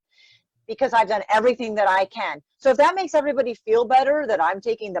ending, because I've done everything that I can. So if that makes everybody feel better that I'm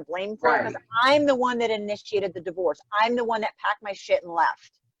taking the blame for it, because I'm the one that initiated the divorce. I'm the one that packed my shit and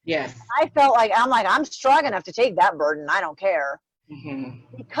left. Yes. I felt like, I'm strong enough to take that burden. I don't care.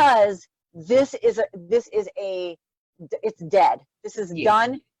 Because it's dead. This is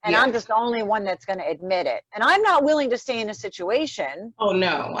done. And I'm just the only one that's going to admit it. And I'm not willing to stay in a situation. Oh,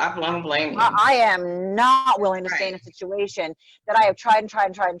 no, I don't blame you. I am not willing to stay in a situation that I have tried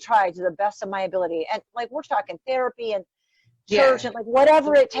to the best of my ability. And like, we're talking therapy and church and like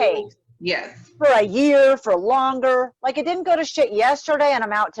whatever it takes. Yes. For a year, for longer. Like, it didn't go to shit yesterday and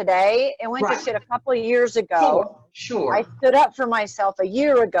I'm out today. It went to shit a couple of years ago. Sure. I stood up for myself a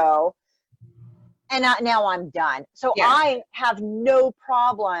year ago. And now I'm done. So I have no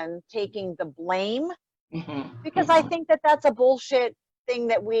problem taking the blame, because I think that that's a bullshit thing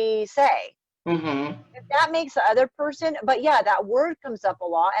that we say. If that makes the other person, but yeah, that word comes up a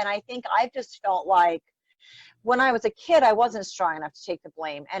lot. And I think I've just felt like when I was a kid, I wasn't strong enough to take the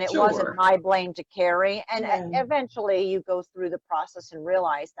blame, and it wasn't my blame to carry. And eventually you go through the process and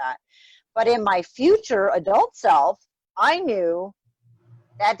realize that. But in my future adult self, I knew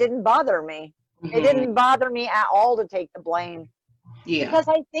that didn't bother me. It didn't bother me at all to take the blame. Because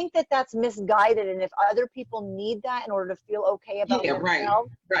I think that that's misguided. And if other people need that in order to feel okay about themselves,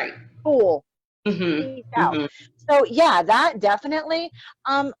 cool. Peace out. So yeah, that definitely.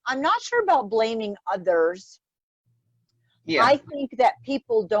 I'm not sure about blaming others. I think that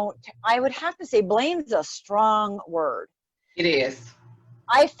people don't, I would have to say blame's a strong word. It is.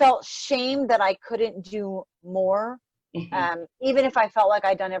 I felt shame that I couldn't do more. Even if I felt like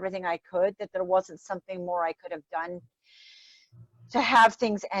I'd done everything I could, that there wasn't something more I could have done to have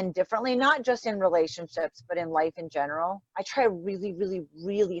things end differently, not just in relationships, but in life in general. I try really, really,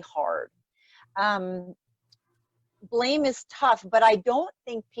 really hard. Blame is tough, but I don't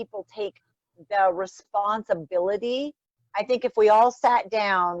think people take the responsibility. I think if we all sat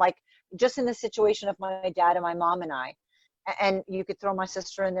down, like just in the situation of my dad and my mom and I, and you could throw my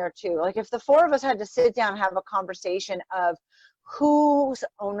sister in there too. Like if the four of us had to sit down and have a conversation of whose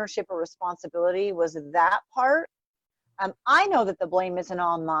ownership or responsibility was that part, I know that the blame isn't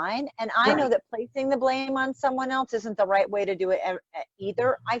all mine. And I know that placing the blame on someone else isn't the right way to do it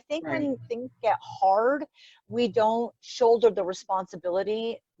either. I think when things get hard, we don't shoulder the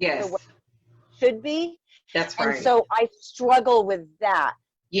responsibility the way it should be. That's right. And so I struggle with that.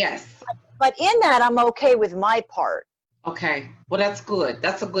 Yes. But in that, I'm okay with my part. Okay. Well, that's good.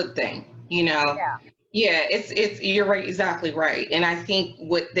 That's a good thing. You know? Yeah, it's you're right, exactly right. And I think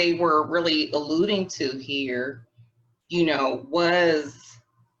what they were really alluding to here, you know, was,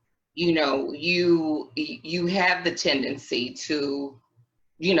 you know, you have the tendency to,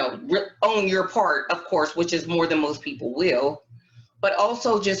 you know, own your part, of course, which is more than most people will, but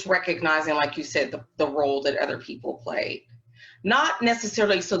also just recognizing, like you said, the role that other people played. Not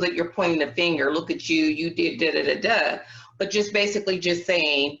necessarily so that you're pointing a finger, look at you, you did da-da-da-da, but just basically just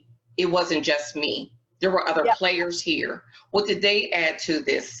saying it wasn't just me. There were other players here. What did they add to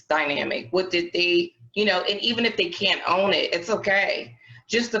this dynamic? What did they, you know, and even if they can't own it, it's okay.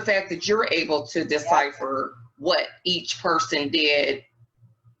 Just the fact that you're able to decipher what each person did,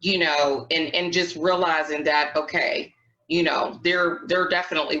 you know, and just realizing that, okay, you know, there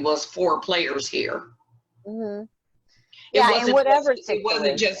definitely was 4 players here. Yeah, in whatever situation. It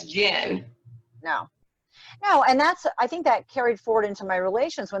wasn't just Jen. No, and I think that carried forward into my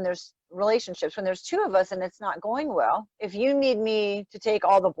relationships when there's 2 of us and it's not going well. If you need me to take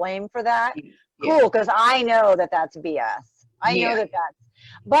all the blame for that, cool, because I know that that's BS. I know that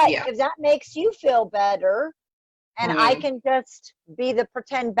but if that makes you feel better and I can just be the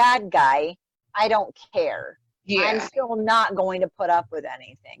pretend bad guy, I don't care. I'm still not going to put up with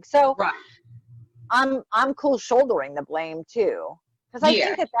anything. So I'm cool shouldering the blame too, because I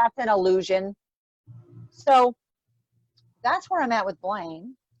think that that's an illusion. So that's where I'm at with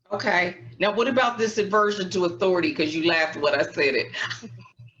blame. Okay. Now, what about this aversion to authority? Because you laughed when I said it.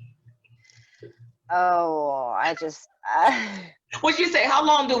 Oh, I just, What'd you say? How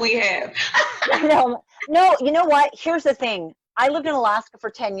long do we have? no, no, you know what? Here's the thing. I lived in Alaska for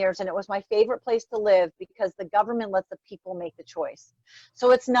 10 years and it was my favorite place to live because the government lets the people make the choice.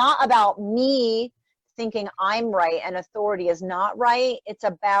 So it's not about me thinking I'm right and authority is not right. It's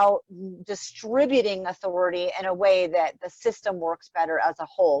about distributing authority in a way that the system works better as a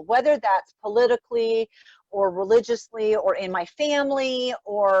whole, whether that's politically or religiously or in my family,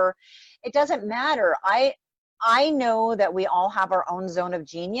 or it doesn't matter. I know that we all have our own zone of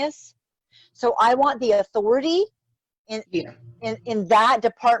genius. So I want the authority in, Yeah. in that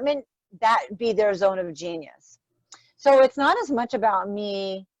department, that be their zone of genius. So it's not as much about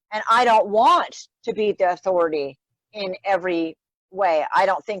me, and I don't want to be the authority in every way. I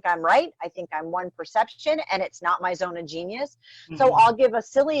don't think I'm right. I think I'm one perception and it's not my zone of genius. So I'll give a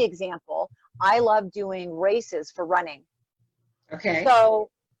silly example. I love doing races for running. Okay. So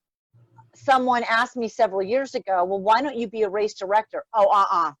someone asked me several years ago, well, why don't you be a race director?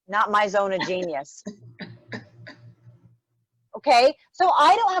 Oh, not my zone of genius. Okay, so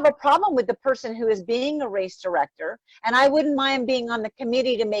I don't have a problem with the person who is being a race director, and I wouldn't mind being on the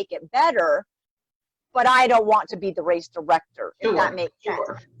committee to make it better, but I don't want to be the race director, if that makes sense.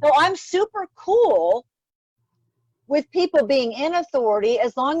 So I'm super cool with people being in authority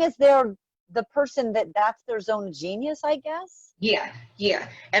as long as they're the person that's their zone of genius, I guess. Yeah, yeah.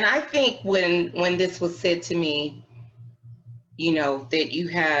 And I think when this was said to me, you know, that you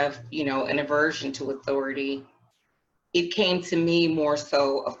have, you know, an aversion to authority, it came to me more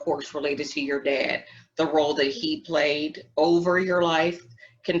so, of course, related to your dad, the role that he played over your life,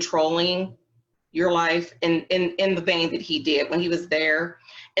 controlling your life in the vein that he did when he was there.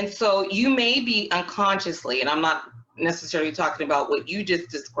 And so you may be unconsciously, and I'm not necessarily talking about what you just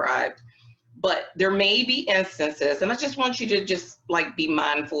described, but there may be instances, and I just want you to just like be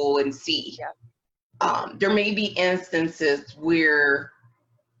mindful and see. Yeah. There may be instances where,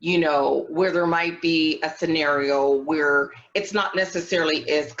 you know, where there might be a scenario where it's not necessarily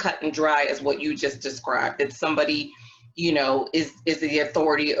as cut and dry as what you just described, that somebody, you know, is the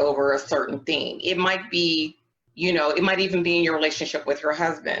authority over a certain thing. It might be, you know, it might even be in your relationship with your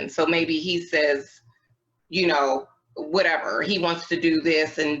husband. So maybe he says, you know, whatever, he wants to do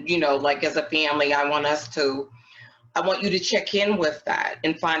this, and, you know, like as a family, I want you to check in with that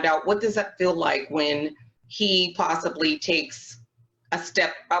and find out, what does that feel like when he possibly takes a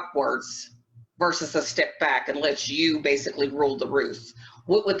step upwards versus a step back and lets you basically rule the roost?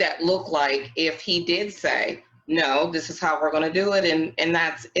 What would that look like if he did say, no, this is how we're going to do it, and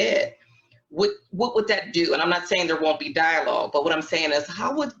that's it? What would that do? And I'm not saying there won't be dialogue, but what I'm saying is,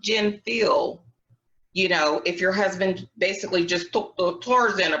 how would Jen feel, you know, if your husband basically just took the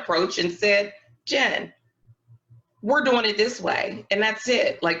Tarzan approach and said, Jen, we're doing it this way, and that's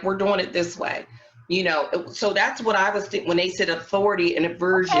it. Like, we're doing it this way. You know, so that's what I was thinking when they said authority and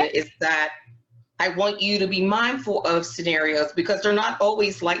aversion, is that I want you to be mindful of scenarios, because they're not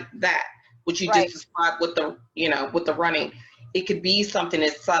always like that, which you just described with the, you know, with the running. It could be something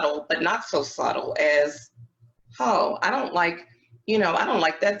as subtle, but not so subtle as, oh, I don't like, you know, I don't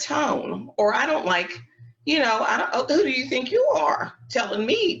like that tone, or I don't like, you know, who do you think you are telling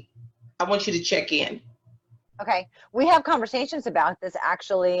me? I want you to check in. Okay, we have conversations about this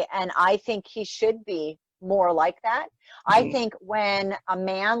actually, and I think he should be more like that. I think when a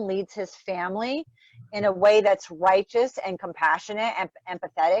man leads his family in a way that's righteous and compassionate and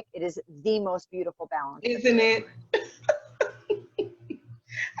empathetic, it is the most beautiful balance. Isn't it?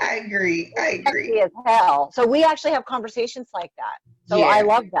 I agree. Sexy as hell. So we actually have conversations like that. So I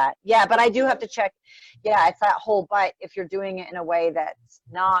love that. Yeah, but I do have to check. Yeah, it's that whole, but if you're doing it in a way that's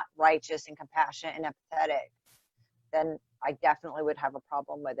not righteous and compassionate and empathetic, then I definitely would have a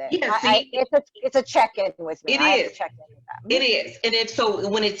problem with it. Yeah, it's a check-in with me. It is. Check in with that. It is. And it's so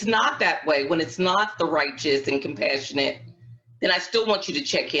when it's not that way, when it's not the righteous and compassionate, then I still want you to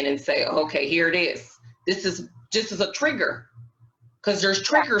check in and say, okay, here it is. This is just as a trigger. Because there's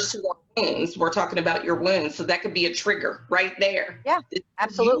triggers to our wounds. We're talking about your wounds. So that could be a trigger right there. Yeah,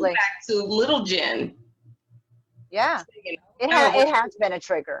 absolutely. Back to little Jen. Yeah. It has been a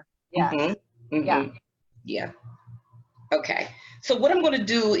trigger. Yeah. Yeah. Okay, so what I'm going to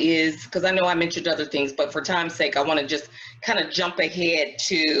do is, because I know I mentioned other things, but for time's sake, I want to just kind of jump ahead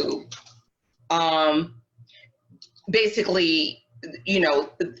to basically, you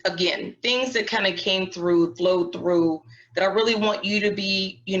know, again, things that kind of flowed through that I really want you to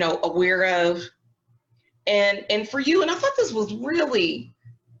be, you know, aware of. And for you, and I thought this was really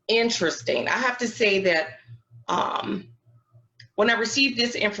interesting. I have to say that when I received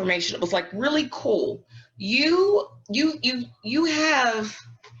this information, it was like really cool. You have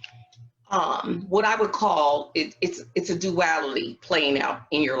what I would call it's a duality playing out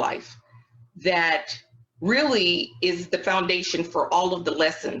in your life that really is the foundation for all of the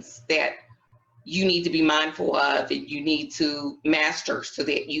lessons that you need to be mindful of and you need to master so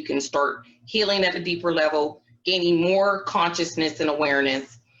that you can start healing at a deeper level, gaining more consciousness and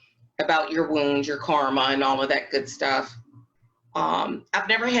awareness about your wounds, your karma, and all of that good stuff. I've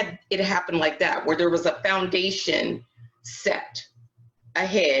never had it happen like that, where there was a foundation set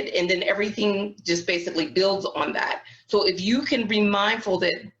ahead and then everything just basically builds on that. So if you can be mindful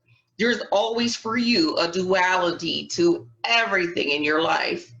that there's always for you a duality to everything in your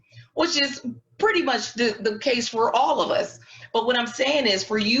life, which is pretty much the case for all of us. But what I'm saying is,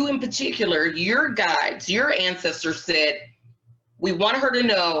 for you in particular, your guides, your ancestors said, we want her to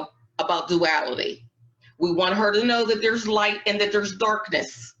know about duality. We want her to know that there's light and that there's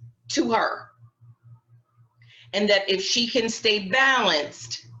darkness to her. And that if she can stay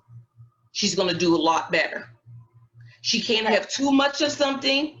balanced, she's going to do a lot better. She can't have too much of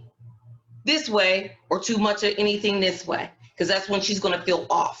something this way or too much of anything this way, because that's when she's going to feel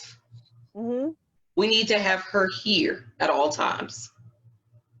off. Mm-hmm. We need to have her here at all times.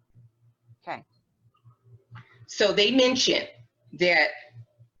 Okay. So they mentioned that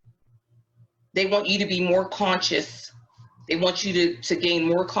they want you to be more conscious. They want you to gain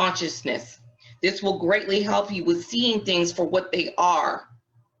more consciousness. This will greatly help you with seeing things for what they are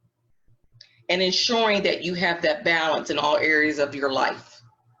and ensuring that you have that balance in all areas of your life.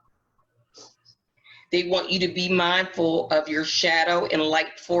 They want you to be mindful of your shadow and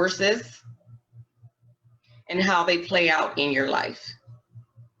light forces and how they play out in your life.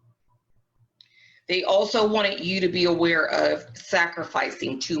 They also wanted you to be aware of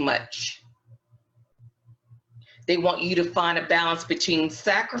sacrificing too much. They want you to find a balance between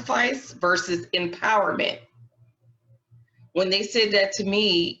sacrifice versus empowerment. When they said that to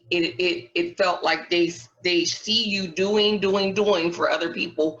me, it felt like they see you doing for other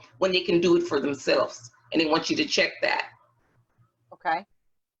people when they can do it for themselves. And they want you to check that. Okay.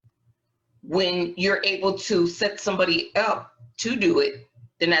 When you're able to set somebody up to do it,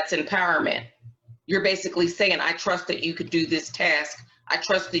 then that's empowerment. You're basically saying, I trust that you could do this task. I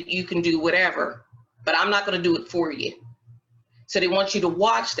trust that you can do whatever, but I'm not going to do it for you. So they want you to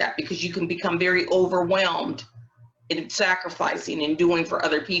watch that, because you can become very overwhelmed in sacrificing and doing for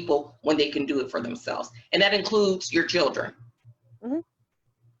other people when they can do it for themselves. And that includes your children. Mm-hmm.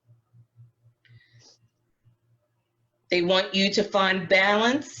 They want you to find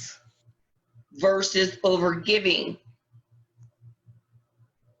balance versus overgiving.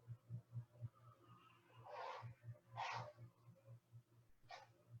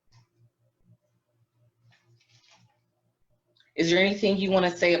 Is there anything you want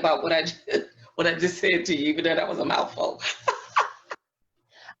to say about what I just said to you, even though that was a mouthful?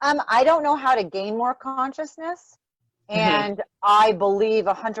 I don't know how to gain more consciousness, and I believe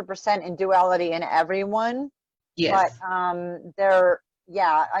 100% in duality in everyone. Yes. But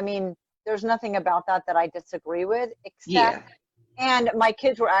I mean, there's nothing about that I disagree with, except, and my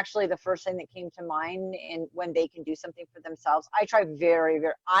kids were actually the first thing that came to mind in when they can do something for themselves. I try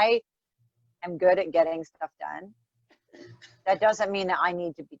I am good at getting stuff done. That doesn't mean that I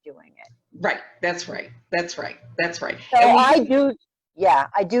need to be doing it. Right. That's right. That's right. That's right. So I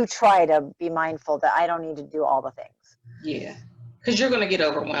do try to be mindful that I don't need to do all the things. Yeah. Because you're going to get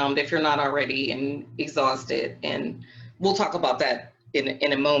overwhelmed if you're not already and exhausted. And we'll talk about that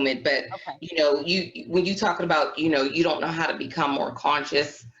in a moment. But, okay. When you talking about, you don't know how to become more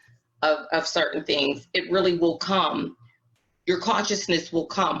conscious of certain things, it really will come. Your consciousness will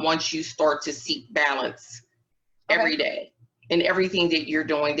come once you start to seek balance every day in everything that you're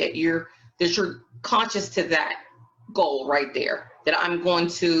doing, that you're conscious to that goal right there, that I'm going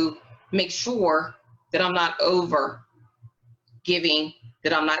to make sure that I'm not over giving,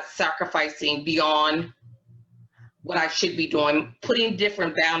 that I'm not sacrificing beyond what I should be doing, putting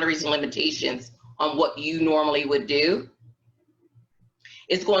different boundaries and limitations on what you normally would do.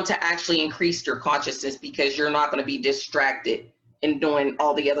 It's going to actually increase your consciousness, because you're not going to be distracted in doing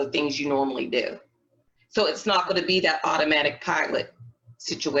all the other things you normally do. So it's not going to be that automatic pilot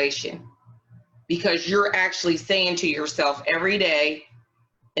situation, because you're actually saying to yourself every day,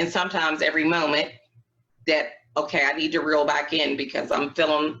 and sometimes every moment, that, okay, I need to reel back in because I'm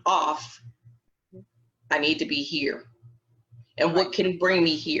feeling off. I need to be here. And what can bring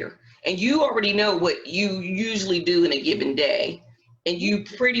me here? And you already know what you usually do in a given day. And you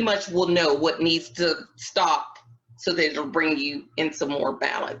pretty much will know what needs to stop so that it'll bring you into more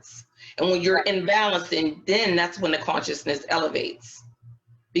balance. And when you're in balance, and then that's when the consciousness elevates,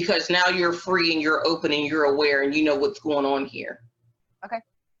 because now you're free and you're open and you're aware and you know what's going on here. Okay.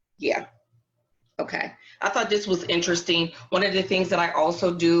 Yeah. Okay. I thought this was interesting. One of the things that I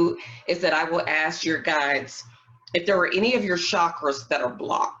also do is that I will ask your guides if there are any of your chakras that are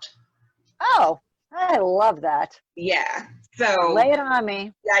blocked. Oh, I love that. Yeah. So Lay it on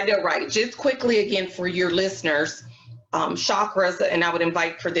me. I know, right? Just quickly again for your listeners, chakras, and I would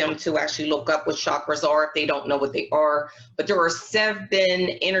invite for them to actually look up what chakras are if they don't know what they are. But there are 7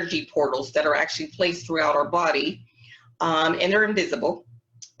 energy portals that are actually placed throughout our body, and they're invisible.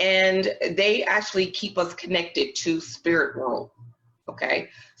 And they actually keep us connected to spirit world. Okay.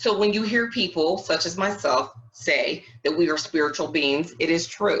 So when you hear people such as myself say that we are spiritual beings, it is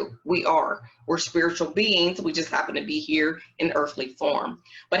true. We are. We're spiritual beings. We just happen to be here in earthly form.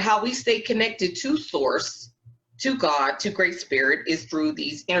 But how we stay connected to source, to God, to Great Spirit is through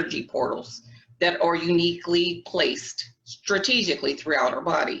these energy portals that are uniquely placed strategically throughout our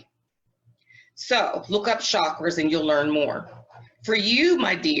body. So look up chakras and you'll learn more. For you,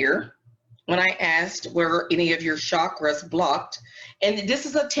 my dear, when I asked were any of your chakras blocked, and this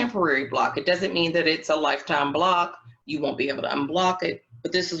is a temporary block. It doesn't mean that it's a lifetime block. You won't be able to unblock it,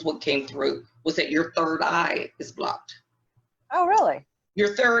 but this is what came through, was that your third eye is blocked. Oh, really?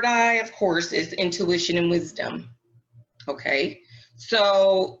 Your third eye, of course, is intuition and wisdom. Okay.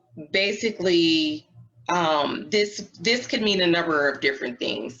 So basically, this could mean a number of different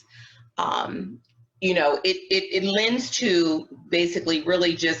things. It lends to basically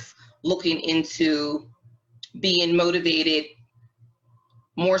really just looking into being motivated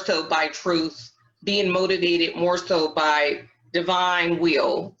more so by truth, being motivated more so by divine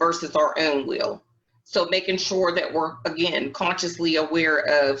will versus our own will. So making sure that we're, again, consciously aware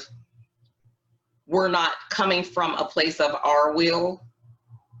of we're not coming from a place of our will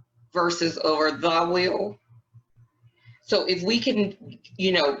versus over the will. So if we can,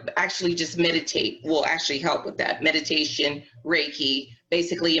 actually just meditate will actually help with that. Meditation, Reiki,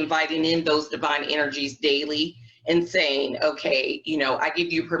 basically inviting in those divine energies daily and saying, okay, I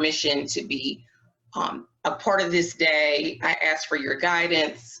give you permission to be a part of this day. I ask for your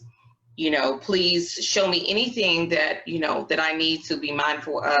guidance. Please show me anything that, that I need to be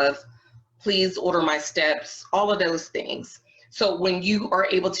mindful of. Please order my steps, all of those things. So when you are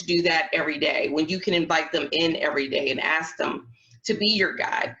able to do that every day, when you can invite them in every day and ask them to be your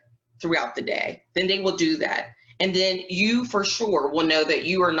guide throughout the day, then they will do that. And then you for sure will know that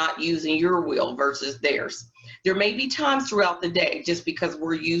you are not using your will versus theirs. There may be times throughout the day, just because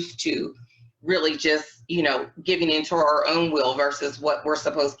we're used to really just, giving into our own will versus what we're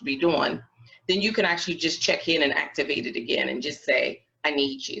supposed to be doing, then you can actually just check in and activate it again and just say, I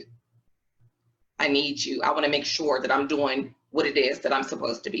need you. I need you. I want to make sure that I'm doing what it is that I'm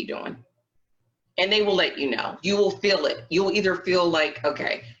supposed to be doing. And they will let you know. You will feel it. You'll either feel like,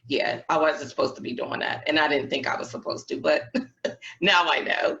 okay, yeah, I wasn't supposed to be doing that. And I didn't think I was supposed to, but now I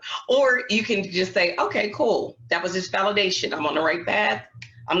know. Or you can just say, okay, cool. That was just validation. I'm on the right path.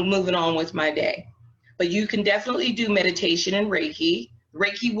 I'm moving on with my day. But you can definitely do meditation and Reiki.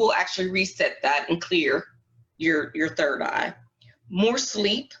 Reiki will actually reset that and clear your third eye. More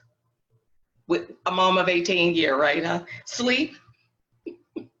sleep. With a mom of 18 year, right? Huh? Sleep.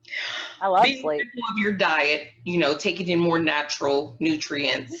 I love Being sleep. mindful of your diet, taking in more natural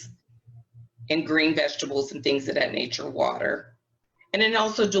nutrients and green vegetables and things of that nature, water. And then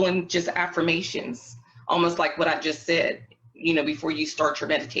also doing just affirmations, almost like what I just said, before you start your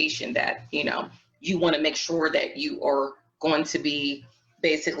meditation, that, you want to make sure that you are going to be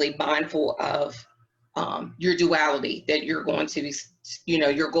basically mindful of your duality, that you're going to be,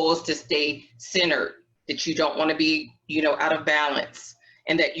 your goal is to stay centered, that you don't want to be, out of balance,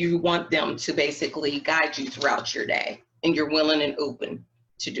 and that you want them to basically guide you throughout your day, and you're willing and open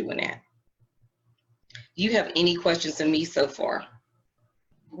to doing that. Do you have any questions of me so far?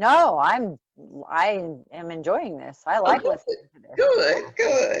 No, I am enjoying this. I like listening to this.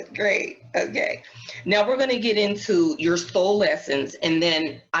 Good, great. Okay. Now we're going to get into your soul lessons, and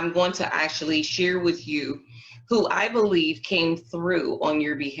then I'm going to actually share with you who I believe came through on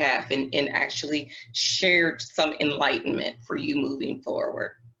your behalf and actually shared some enlightenment for you moving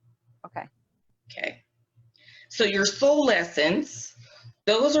forward. Okay. Okay. So your soul lessons,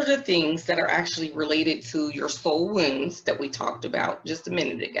 those are the things that are actually related to your soul wounds that we talked about just a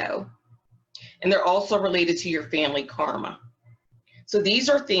minute ago. And they're also related to your family karma. So these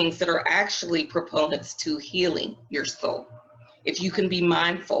are things that are actually proponents to healing your soul, if you can be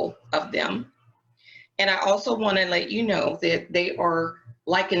mindful of them. And I also want to let you know that they are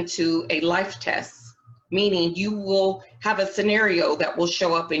likened to a life test, meaning you will have a scenario that will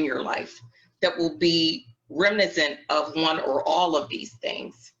show up in your life that will be reminiscent of one or all of these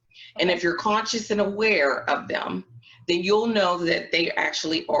things. And if you're conscious and aware of them, then you'll know that they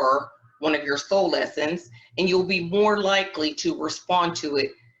actually are one of your soul lessons, and you'll be more likely to respond to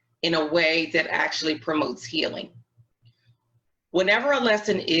it in a way that actually promotes healing. Whenever a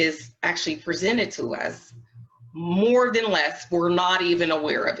lesson is actually presented to us, more than less, we're not even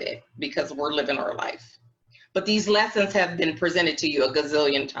aware of it because we're living our life. But these lessons have been presented to you a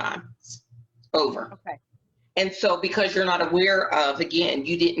gazillion times over. Okay. And so because you're not aware of, again,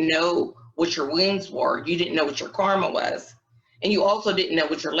 you didn't know what your wounds were, you didn't know what your karma was, and you also didn't know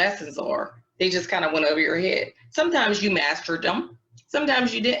what your lessons are. They just kind of went over your head. Sometimes you mastered them,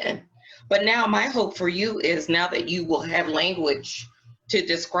 sometimes you didn't. But now my hope for you is, now that you will have language to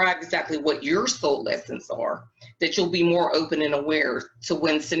describe exactly what your soul lessons are, that you'll be more open and aware to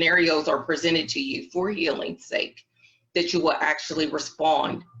when scenarios are presented to you for healing's sake, that you will actually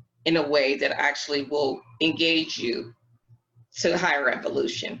respond in a way that actually will engage you to higher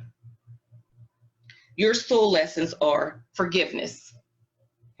evolution. Your soul lessons are forgiveness,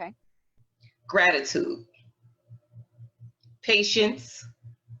 Okay. gratitude, patience,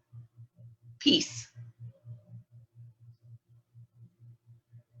 peace.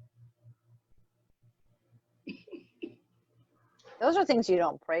 Those are things you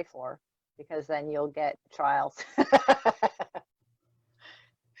don't pray for, because then you'll get trials.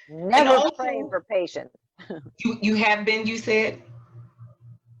 Never also, pray for patience. You have been, you said?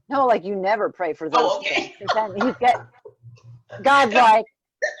 No, like you never pray for those Okay. things. 'Cause then you get, God's like,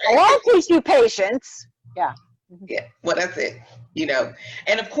 oh, I'll teach you patience. Yeah. Yeah, well, that's it,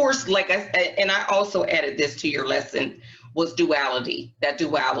 And of course, I also added this to your lesson, was duality, that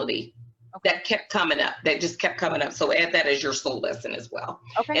duality. Okay. That kept coming up, that just kept coming up. So add that as your soul lesson as well.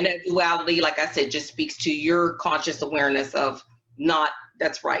 Okay. And that duality, like I said, just speaks to your conscious awareness of not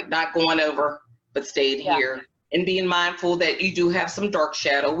going over, but stayed here, and being mindful that you do have some dark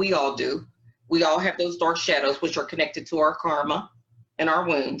shadow. We all do. We all have those dark shadows, which are connected to our karma and our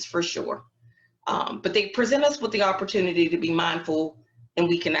wounds for sure. But they present us with the opportunity to be mindful, and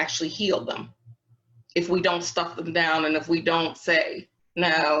we can actually heal them if we don't stuff them down, and if we don't say,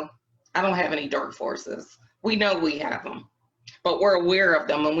 no, I don't have any dark forces. We know we have them, but we're aware of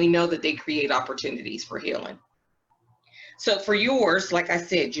them, and we know that they create opportunities for healing. So for yours, like I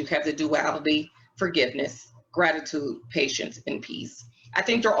said, you have the duality, forgiveness, gratitude, patience, and peace. I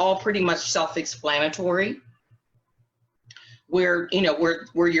think they're all pretty much self-explanatory, where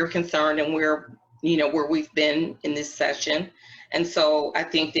you're concerned, and where we've been in this session. And so I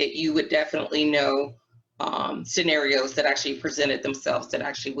think that you would definitely know scenarios that actually presented themselves that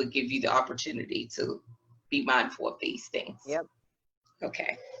actually would give you the opportunity to be mindful of these things. Yep.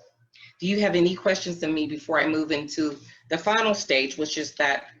 Okay. Do you have any questions of me before I move into the final stage, which is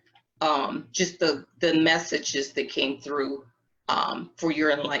that just the messages that came through for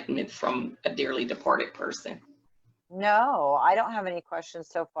your enlightenment from a dearly departed person? No, I don't have any questions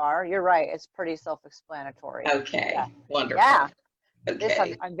so far. You're right. It's pretty self-explanatory. Okay. Yeah. Wonderful. Yeah.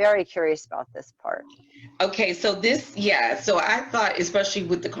 Okay. I'm very curious about this part. Okay, so so I thought, especially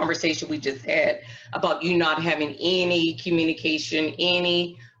with the conversation we just had about you not having any communication,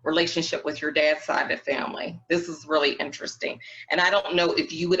 any relationship with your dad's side of the family, this is really interesting. And I don't know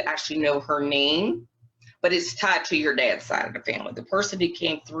if you would actually know her name, but it's tied to your dad's side of the family. The person that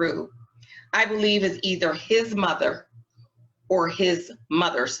came through, I believe, is either his mother or his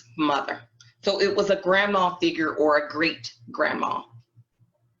mother's mother. So it was a grandma figure or a great grandma.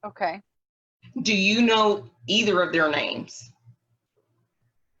 Okay. Do you know either of their names?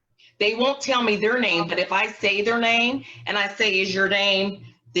 They won't tell me their name, but if I say their name and I say, is your name,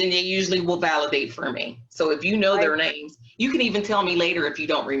 then they usually will validate for me. So if you know their names, you can even tell me later if you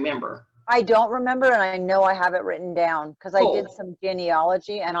don't remember. I don't remember, and I know I have it written down because Cool. I did some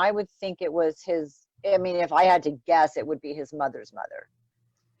genealogy, and I would think it was his. I mean, if I had to guess, it would be his mother's mother.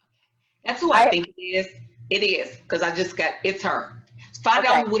 That's who I think it is. It is, because it's her. Find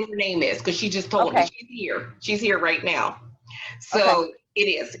out what her name is, because she just told me. She's here. She's here right now. So it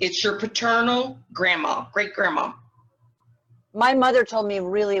is. It's your paternal grandma, great grandma. My mother told me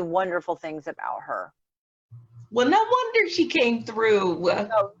really wonderful things about her. Well, no wonder she came through.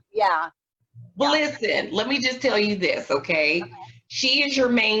 Oh, yeah. Well, listen, let me just tell you this, okay? She is your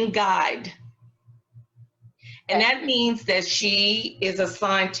main guide. And that means that she is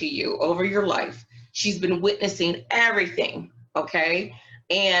assigned to you over your life. She's been witnessing everything, okay?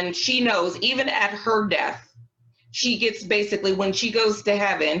 And she knows, even at her death, she gets basically, when she goes to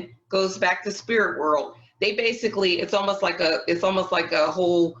heaven, goes back to spirit world, they basically, it's almost like a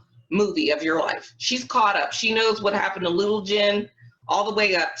whole movie of your life. She's caught up. She knows what happened to little Jen all the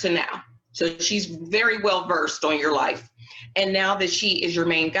way up to now. So she's very well versed on your life. And now that she is your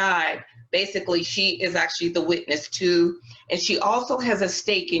main guide, Basically, she is actually the witness to, and she also has a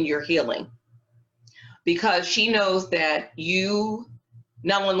stake in your healing, because she knows that you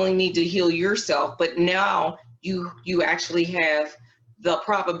not only need to heal yourself, but now you actually have the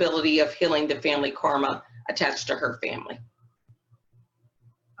probability of healing the family karma attached to her family.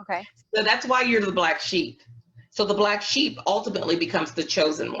 Okay. So that's why you're the black sheep. So the black sheep ultimately becomes the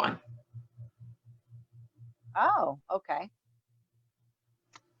chosen one. Oh, okay.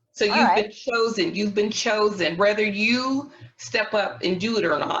 So All you've right. been chosen, whether you step up and do it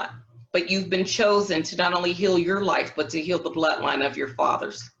or not, but you've been chosen to not only heal your life, but to heal the bloodline of your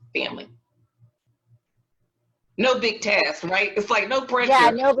father's family. No big task, right? It's like no pressure.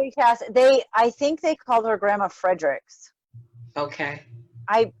 Yeah, no big task. I think they called her Grandma Fredericks. Okay.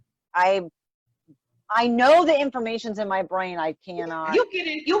 I know the information's in my brain. I cannot. You'll get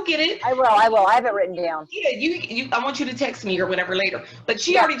it. You'll get it. I will. I have it written down. Yeah, I want you to text me or whatever later. But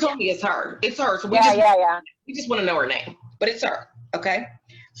she Yeah. already told me it's her. It's her. So we just want to know her name. But it's her. Okay.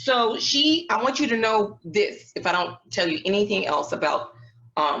 So I want you to know this, if I don't tell you anything else about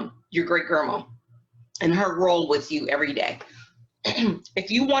your great grandma and her role with you every day. If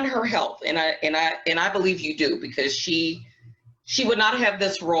you want her help, and I believe you do, because she would not have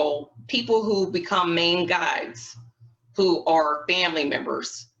this role. People who become main guides, who are family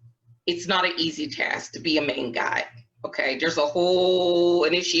members, it's not an easy task to be a main guide. Okay, there's a whole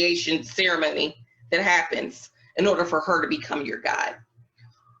initiation ceremony that happens in order for her to become your guide.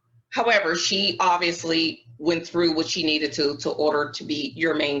 However, she obviously went through what she needed to order to be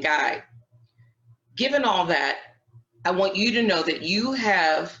your main guide. Given all that, I want you to know that you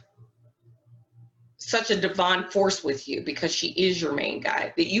have such a divine force with you, because she is your main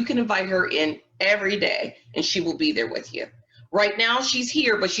guide, that you can invite her in every day and she will be there with you. Right now she's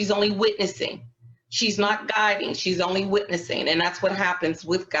here, but she's only witnessing. She's not guiding, she's only witnessing. And that's what happens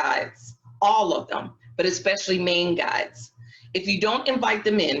with guides, all of them, but especially main guides. If you don't invite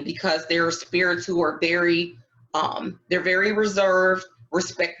them in, because there are spirits who are they're very reserved,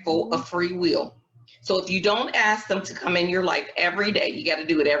 respectful of free will. So if you don't ask them to come in your life every day, you got to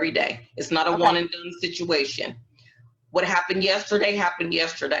do it every day. It's not a one and done situation. What happened yesterday happened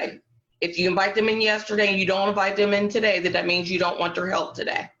yesterday. If you invite them in yesterday and you don't invite them in today, that means you don't want their help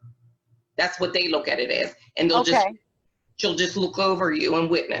today. That's what they look at it as. And she'll just look over you and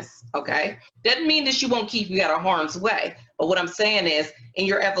witness. Okay. Doesn't mean that she won't keep you out of harm's way. But what I'm saying is, in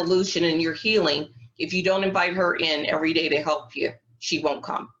your evolution and your healing, if you don't invite her in every day to help you, she won't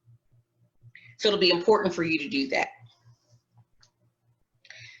come. So it'll be important for you to do that.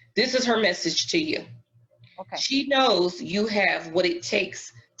 This is her message to you. Okay. She knows you have what it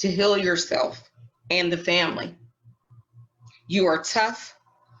takes to heal yourself and the family. You are tough,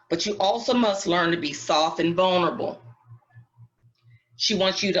 but you also must learn to be soft and vulnerable. She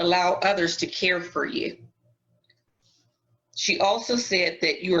wants you to allow others to care for you. She also said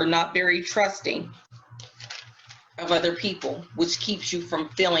that you are not very trusting of other people, which keeps you from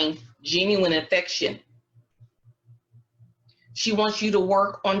feeling genuine affection. She wants you to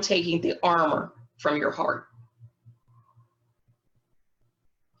work on taking the armor from your heart.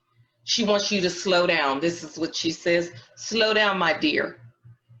 She wants you to slow down. This is what she says: slow down, my dear.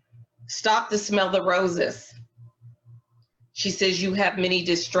 Stop to smell the roses. She says you have many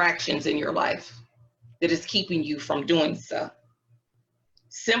distractions in your life that is keeping you from doing so.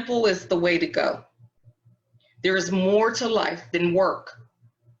 Simple is the way to go. There is more to life than work.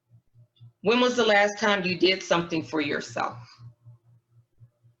 When was the last time you did something for yourself?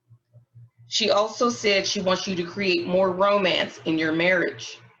 She also said she wants you to create more romance in your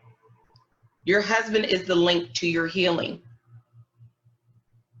marriage. Your husband is the link to your healing.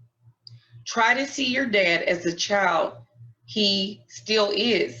 Try to see your dad as the child he still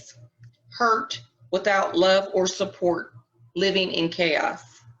is, hurt, without love or support, living in chaos.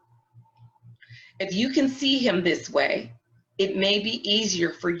 If you can see him this way, it may be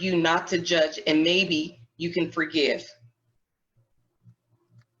easier for you not to judge, and maybe you can forgive.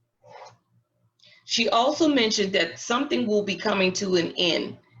 She also mentioned that something will be coming to an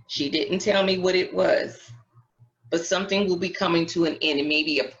end. She didn't tell me what it was, but something will be coming to an end. It may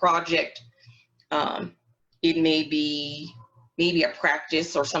be a project. It may be maybe a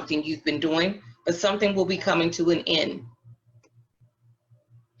practice or something you've been doing, but something will be coming to an end.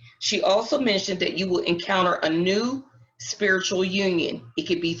 She also mentioned that you will encounter a new spiritual union. It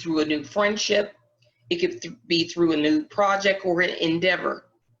could be through a new friendship. It could be through a new project or an endeavor.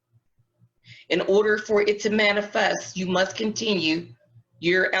 In order for it to manifest, you must continue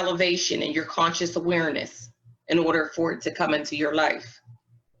your elevation and your conscious awareness in order for it to come into your life.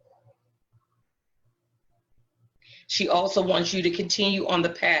 She also wants you to continue on the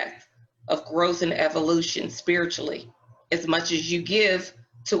path of growth and evolution spiritually. As much as you give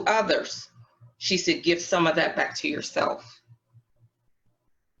to others, she said, give some of that back to yourself.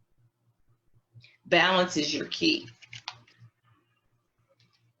 Balance is your key.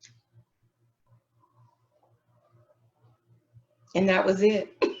 And that was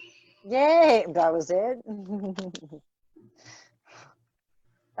it. Yay, that was it.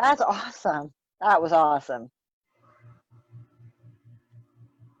 That's awesome. That was awesome.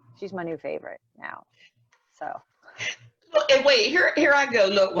 She's my new favorite now. So. And wait, here I go.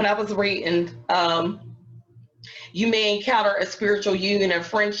 Look, when I was reading, you may encounter a spiritual union and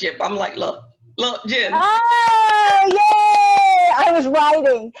friendship. I'm like, look, Jen. Oh, yay! I was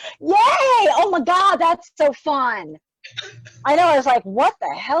writing. Yay! Oh my God, that's so fun. I know. I was like, what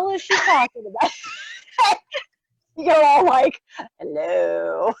the hell is she talking about? You're all like,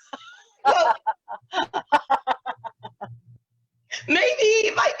 hello. Maybe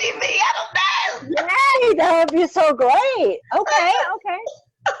it might be me. I don't know. Yay! That would be so great. Okay.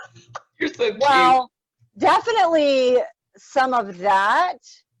 You're so cute. Well, definitely some of that.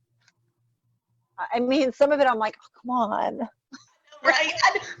 I mean, some of it I'm like, oh, come on. Right?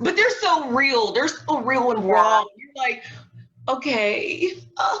 But they're so real. They're so real and raw. You're like, okay.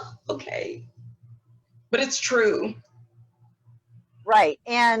 Okay. But it's true. Right.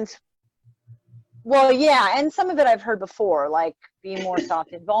 And, well, yeah. And some of it I've heard before, like being more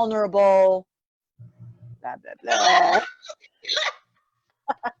soft and vulnerable. Blah, blah, blah.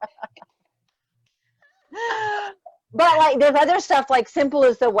 But like there's other stuff like simple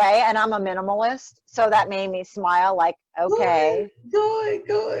is the way, and I'm a minimalist, so that made me smile like, okay. Good.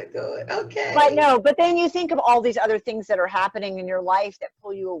 Okay. But then you think of all these other things that are happening in your life that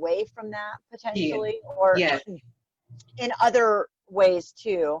pull you away from that potentially, or in other ways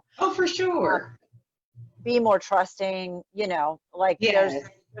too. Oh, for sure. Be more trusting, like there's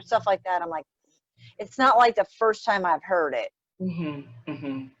stuff like that. I'm like, it's not like the first time I've heard it.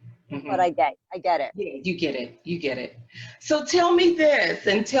 But I get it. Yeah, you get it. So tell me this,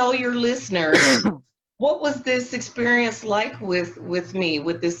 and tell your listeners, what was this experience like with me,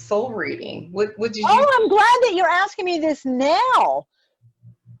 with this soul reading? What did you? Oh, I'm glad that you're asking me this now.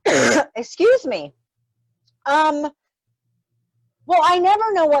 Excuse me. Well, I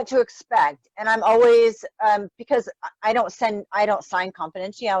never know what to expect, and I'm always because I don't sign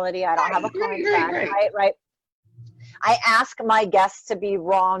confidentiality. I don't have a contract, right? I ask my guests to be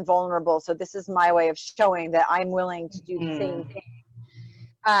raw and vulnerable, so this is my way of showing that I'm willing to do the same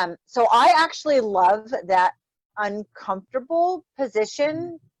thing. So I actually love that uncomfortable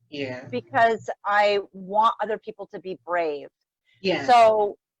position, because I want other people to be brave. Yeah.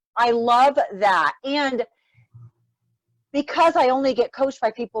 So I love that, and because I only get coached by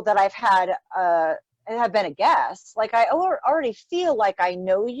people that I've had and have been a guest, like I already feel like I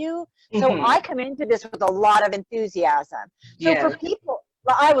know you. So I come into this with a lot of enthusiasm. So for people,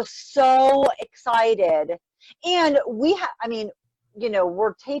 I was so excited. And we're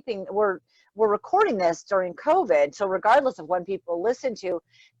recording this during COVID. So regardless of when people listen to,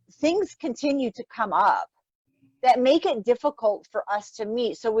 things continue to come up that make it difficult for us to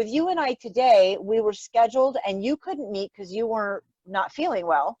meet. So with you and I today, we were scheduled and you couldn't meet because you were not feeling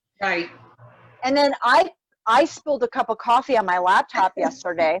well. Right. And then I spilled a cup of coffee on my laptop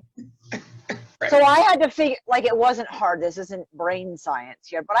yesterday. Right. So I had to figure, like, it wasn't hard. This isn't brain science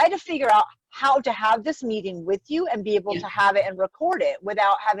here, but I had to figure out how to have this meeting with you and be able to have it and record it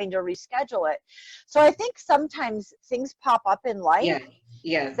without having to reschedule it. So I think sometimes things pop up in life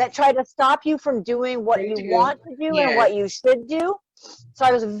that try to stop you from doing what you want to do and what you should do. So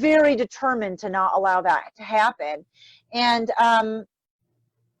I was very determined to not allow that to happen. And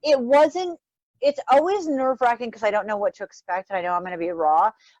it's always nerve-wracking because I don't know what to expect and I know I'm going to be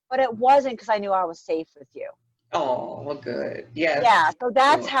raw, but it wasn't because I knew I was safe with you. Oh, well, good. Yes. Yeah, so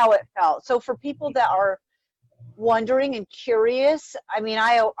that's how it felt. So for people that are wondering and curious, I mean,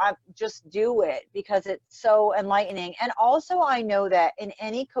 I just do it because it's so enlightening. And also I know that in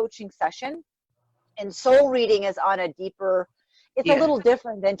any coaching session, and soul reading is on a deeper, it's a little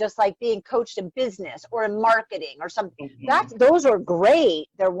different than just like being coached in business or in marketing or something. Those are great.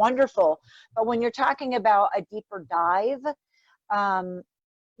 They're wonderful. But when you're talking about a deeper dive,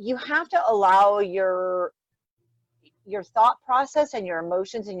 you have to allow your thought process and your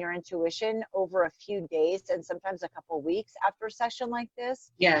emotions and your intuition over a few days and sometimes a couple of weeks after a session like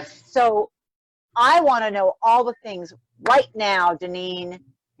this. Yes. So I want to know all the things right now, Deneen.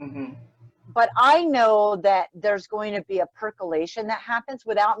 But I know that there's going to be a percolation that happens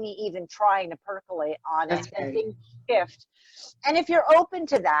without me even trying to percolate on it, and things shift. And if you're open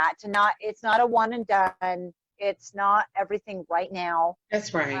to that, it's not a one and done. It's not everything right now.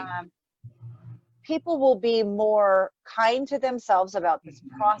 That's right. people will be more kind to themselves about this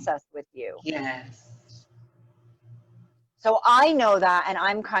process with you. Yes. So I know that, and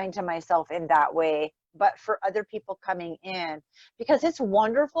I'm kind to myself in that way. But for other people coming in, because it's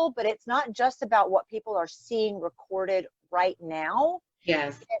wonderful, but it's not just about what people are seeing recorded right now.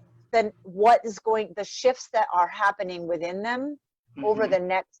 Yes. Then what is the shifts that are happening within them over the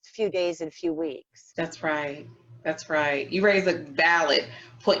next few days and few weeks. That's right. That's right. You raise a valid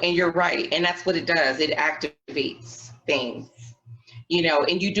point, and you're right. And that's what it does. It activates things,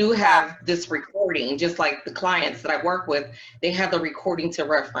 and you do have this recording, just like the clients that I work with, they have the recording to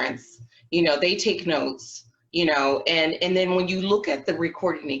reference, they take notes, and then when you look at the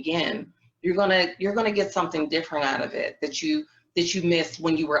recording again, you're gonna get something different out of it that you missed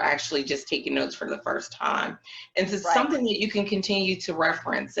when you were actually just taking notes for the first time. And it's something that you can continue to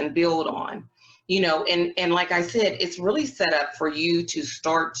reference and build on, and like I said, it's really set up for you to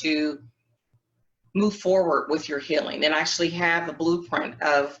start to move forward with your healing and actually have a blueprint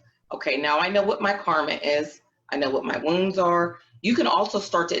of, okay, now I know what my karma is. I know what my wounds are. You can also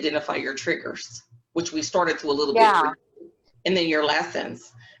start to identify your triggers, which we started to a little bit, and then your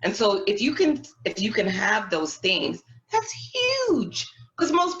lessons. And so if you can have those things, that's huge,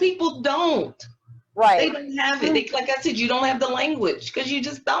 because most people don't. Right. They don't have it. Like I said, you don't have the language because you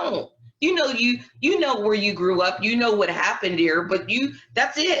just don't. You know where you grew up, you know what happened here, but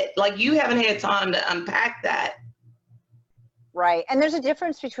that's it. Like, you haven't had time to unpack that. Right. And there's a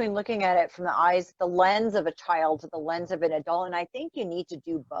difference between looking at it from the lens of a child to the lens of an adult. And I think you need to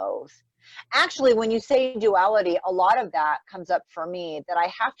do both. Actually, when you say duality, a lot of that comes up for me, that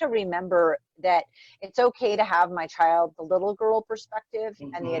I have to remember that it's okay to have my child, the little girl perspective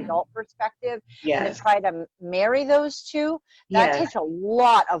and the adult perspective, and to try to marry those two. That takes a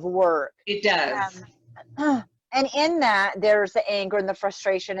lot of work. It does. And in that, there's the anger and the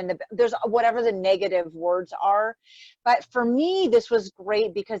frustration and there's whatever the negative words are. But for me, this was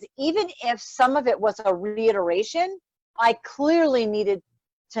great because even if some of it was a reiteration, I clearly needed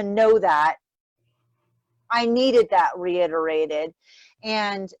to know that. I needed that reiterated.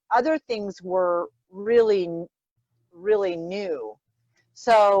 And other things were really, really new.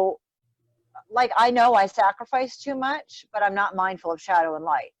 So, like, I know I sacrifice too much, but I'm not mindful of shadow and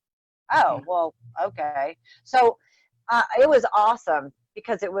light. Oh, well, okay. So it was awesome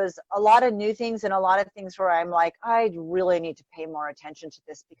because it was a lot of new things and a lot of things where I'm like, I really need to pay more attention to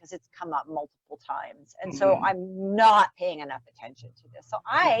this because it's come up multiple times. And so I'm not paying enough attention to this. So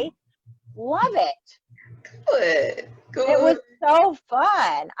I love it. Good. It was so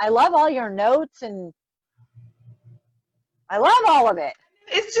fun. I love all your notes and I love all of it.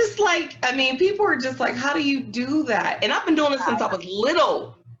 It's just like, I mean, people are just like, how do you do that? And I've been doing it since I was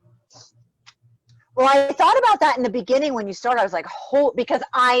little. Well, I thought about that in the beginning when you started. I was like, because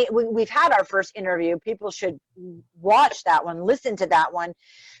we've had our first interview. People should watch that one, listen to that one,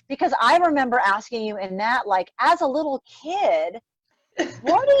 because I remember asking you in that, like, as a little kid,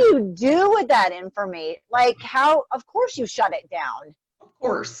 what do you do with that information? Like, how? Of course you shut it down. Of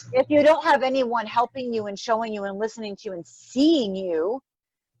course. If you don't have anyone helping you and showing you and listening to you and seeing you,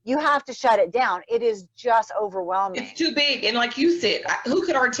 you have to shut it down. It is just overwhelming. It's too big. And like you said, who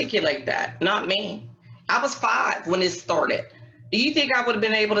could articulate that? Not me. I was 5 when it started. Do you think I would have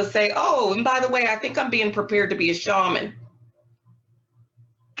been able to say, oh, and by the way, I think I'm being prepared to be a shaman?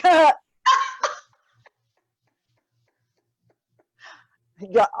 Yeah,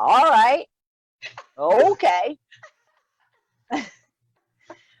 all right. Okay.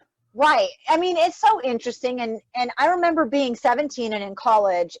 Right. I mean, it's so interesting. And I remember being 17 and in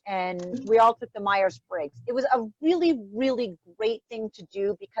college, and we all took the Myers-Briggs. It was a really, really great thing to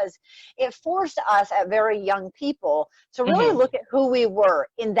do because it forced us at very young people to really look at who we were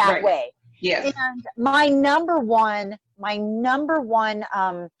in that way. Yes. And my number one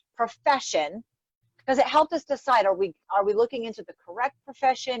profession, because it helped us decide, are we looking into the correct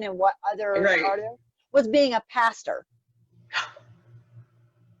profession and what other are there, was being a pastor.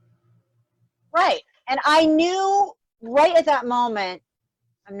 Right. And I knew right at that moment,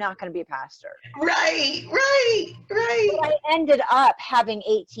 I'm not going to be a pastor. Right. But I ended up having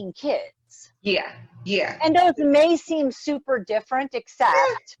 18 kids. Yeah. And those may seem super different,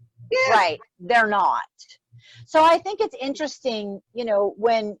 except, right, they're not. So I think it's interesting,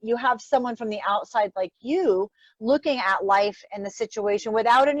 when you have someone from the outside like you looking at life and the situation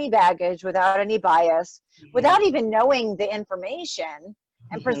without any baggage, without any bias, without even knowing the information,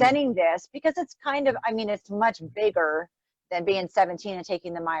 and presenting this, because it's kind of, I mean, it's much bigger than being 17 and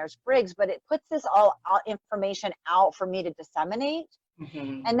taking the Myers-Briggs, but it puts this all information out for me to disseminate.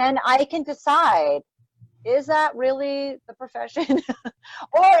 And then I can decide is that really the profession?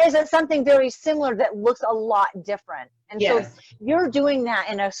 Or is it something very similar that looks a lot different? And so Yes. you're doing that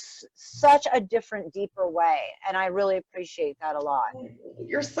in such a different, deeper way. And I really appreciate that a lot.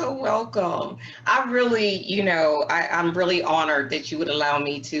 You're so welcome. I really, I'm really honored that you would allow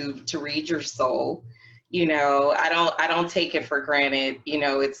me to read your soul. I don't take it for granted.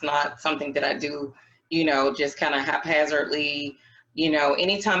 It's not something that I do, just kind of haphazardly.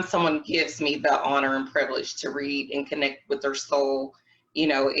 Anytime someone gives me the honor and privilege to read and connect with their soul,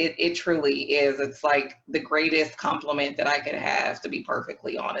 it truly is. It's like the greatest compliment that I could have, to be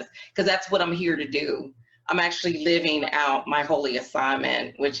perfectly honest, because that's what I'm here to do. I'm actually living out my holy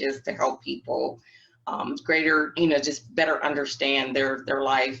assignment, which is to help people greater, just better understand their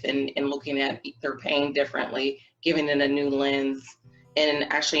life and looking at their pain differently, giving it a new lens,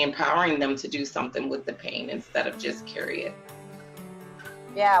 and actually empowering them to do something with the pain instead of just carry it.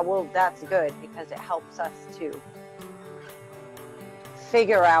 Yeah, well, that's good because it helps us to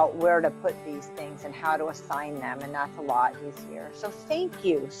figure out where to put these things and how to assign them, and that's a lot easier. So thank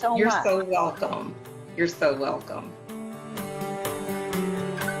you so You're much. so welcome. You're so welcome.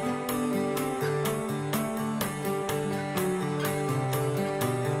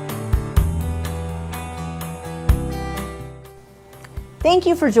 Thank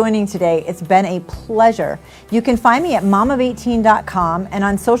you for joining today. It's been a pleasure. You can find me at momof18.com and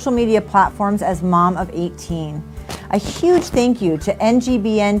on social media platforms as Mom of 18. A huge thank you to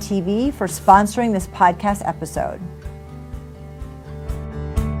NGBN TV for sponsoring this podcast episode.